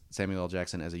has Samuel L.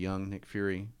 Jackson as a young Nick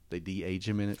Fury. They de-age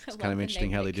him in it. It's kind of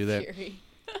interesting how they do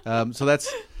that. So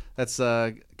that's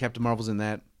Captain Marvel's in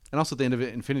that, and also at the end of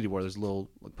Infinity War, there's a little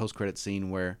post-credit scene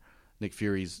where Nick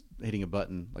Fury's hitting a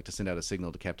button like to send out a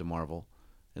signal to Captain Marvel,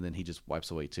 and then he just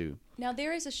wipes away too. Now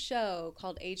there is a show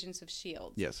called Agents of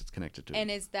S.H.I.E.L.D. Yes, it's connected to it.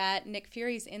 And is that Nick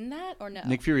Fury's in that or no?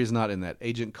 Nick Fury is not in that.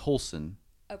 Agent Coulson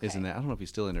is in that. I don't know if he's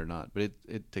still in it or not, but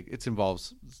it's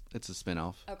involves. It's a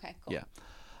spinoff. Okay, cool. Yeah.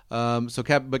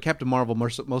 But Captain Marvel,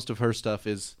 most of her stuff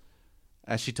is,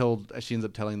 as she ends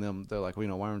up telling them, they're like,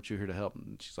 well, why aren't you here to help?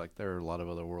 And she's like, there are a lot of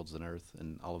other worlds than Earth,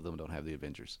 and all of them don't have the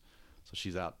Avengers, so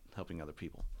she's out helping other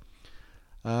people.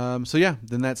 So yeah,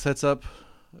 then that sets up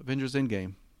Avengers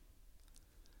Endgame.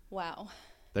 Wow.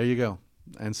 There you go.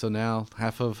 And so now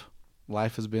half of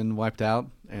life has been wiped out,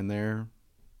 and they're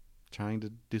trying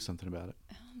to do something about it.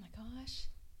 Oh my gosh.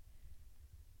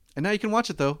 And now you can watch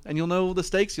it though, and you'll know the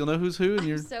stakes, you'll know who's who, and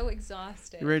I'm so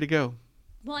exhausted. You're ready to go.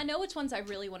 Well, I know which ones I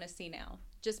really want to see now,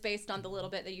 just based on the little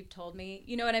bit that you've told me.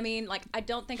 You know what I mean? Like, I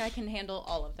don't think I can handle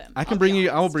all of them. I will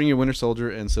bring you Winter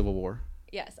Soldier and Civil War.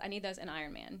 Yes, I need those in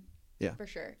Iron Man. Yeah. For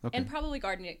sure. Okay. And probably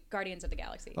Guardians of the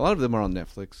Galaxy. A lot of them are on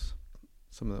Netflix.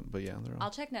 Some of them, but yeah, they're on.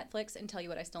 I'll check Netflix and tell you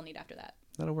what I still need after that.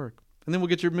 That'll work. And then we'll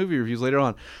get your movie reviews later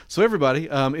on. So everybody,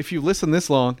 if you listen this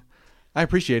long, I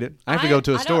appreciate it. I have to go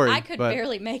to a story. I could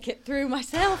barely make it through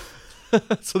myself.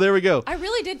 So there we go. I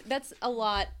really did. That's a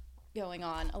lot going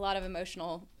on. A lot of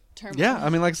emotional turmoil. Yeah, I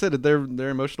mean, like I said, they're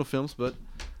emotional films, but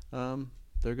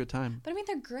they're a good time. But I mean,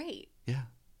 they're great. Yeah.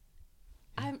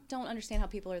 I don't understand how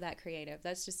people are that creative.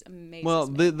 That's just amazing. Well,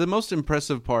 the most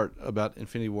impressive part about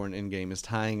Infinity War and Endgame is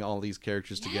tying all these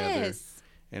characters together.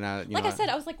 And I said,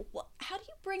 I was like, how do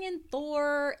you bring in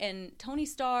Thor and Tony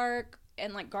Stark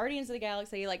and like Guardians of the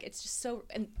Galaxy? Like, it's just so,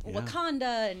 and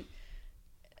Wakanda, and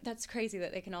that's crazy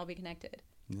that they can all be connected.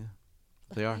 Yeah,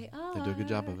 they are. They do a good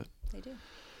job of it. They do.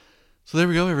 So there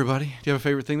we go, everybody. Do you have a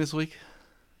favorite thing this week?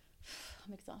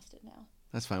 I'm exhausted now.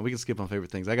 That's fine. We can skip on favorite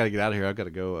things. I got to get out of here. I've got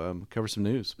to go cover some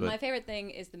news. But my favorite thing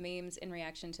is the memes in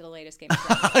reaction to the latest Game of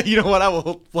Thrones. You know what? I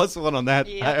will plus one on that.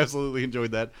 Yeah. I absolutely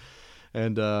enjoyed that.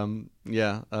 And I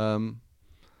don't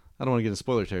want to get into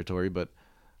spoiler territory, but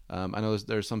I know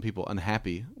there are some people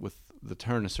unhappy with the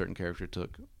turn a certain character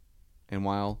took. And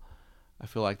while I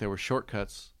feel like there were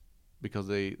shortcuts because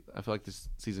I feel like this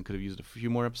season could have used a few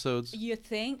more episodes. You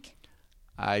think?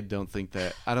 I don't think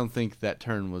that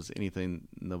turn was anything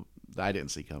that I didn't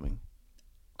see coming.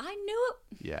 I knew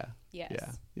it. Yeah.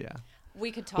 Yes. Yeah.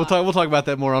 We could talk. We'll talk about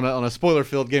that more on a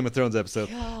spoiler-filled Game of Thrones episode.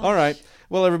 Gosh. All right.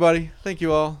 Well, everybody, thank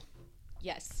you all.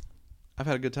 Yes. I've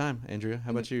had a good time, Andrea.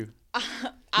 How about you?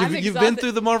 You've been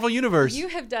through the Marvel Universe. You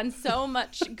have done so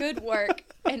much good work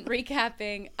in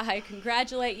recapping. I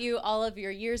congratulate you. All of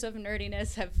your years of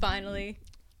nerdiness have finally...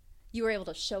 You were able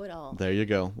to show it all. There you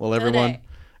go. Well, everyone,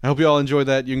 I hope you all enjoyed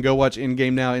that. You can go watch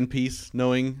Endgame now in peace,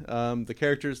 knowing the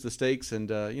characters, the stakes, and,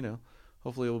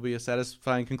 hopefully it will be a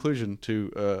satisfying conclusion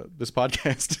to this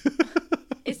podcast.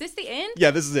 Is this the end?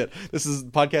 Yeah, this is it. This is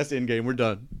podcast Endgame. We're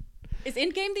done. Is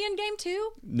Endgame the Endgame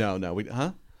too? No.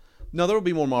 No, there will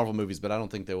be more Marvel movies, but I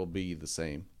don't think they will be the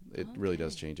same. It really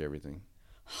does change everything.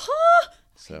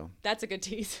 So that's a good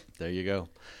tease. There you go. All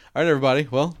right, everybody.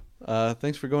 Well,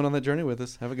 thanks for going on that journey with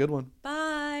us. Have a good one. Bye.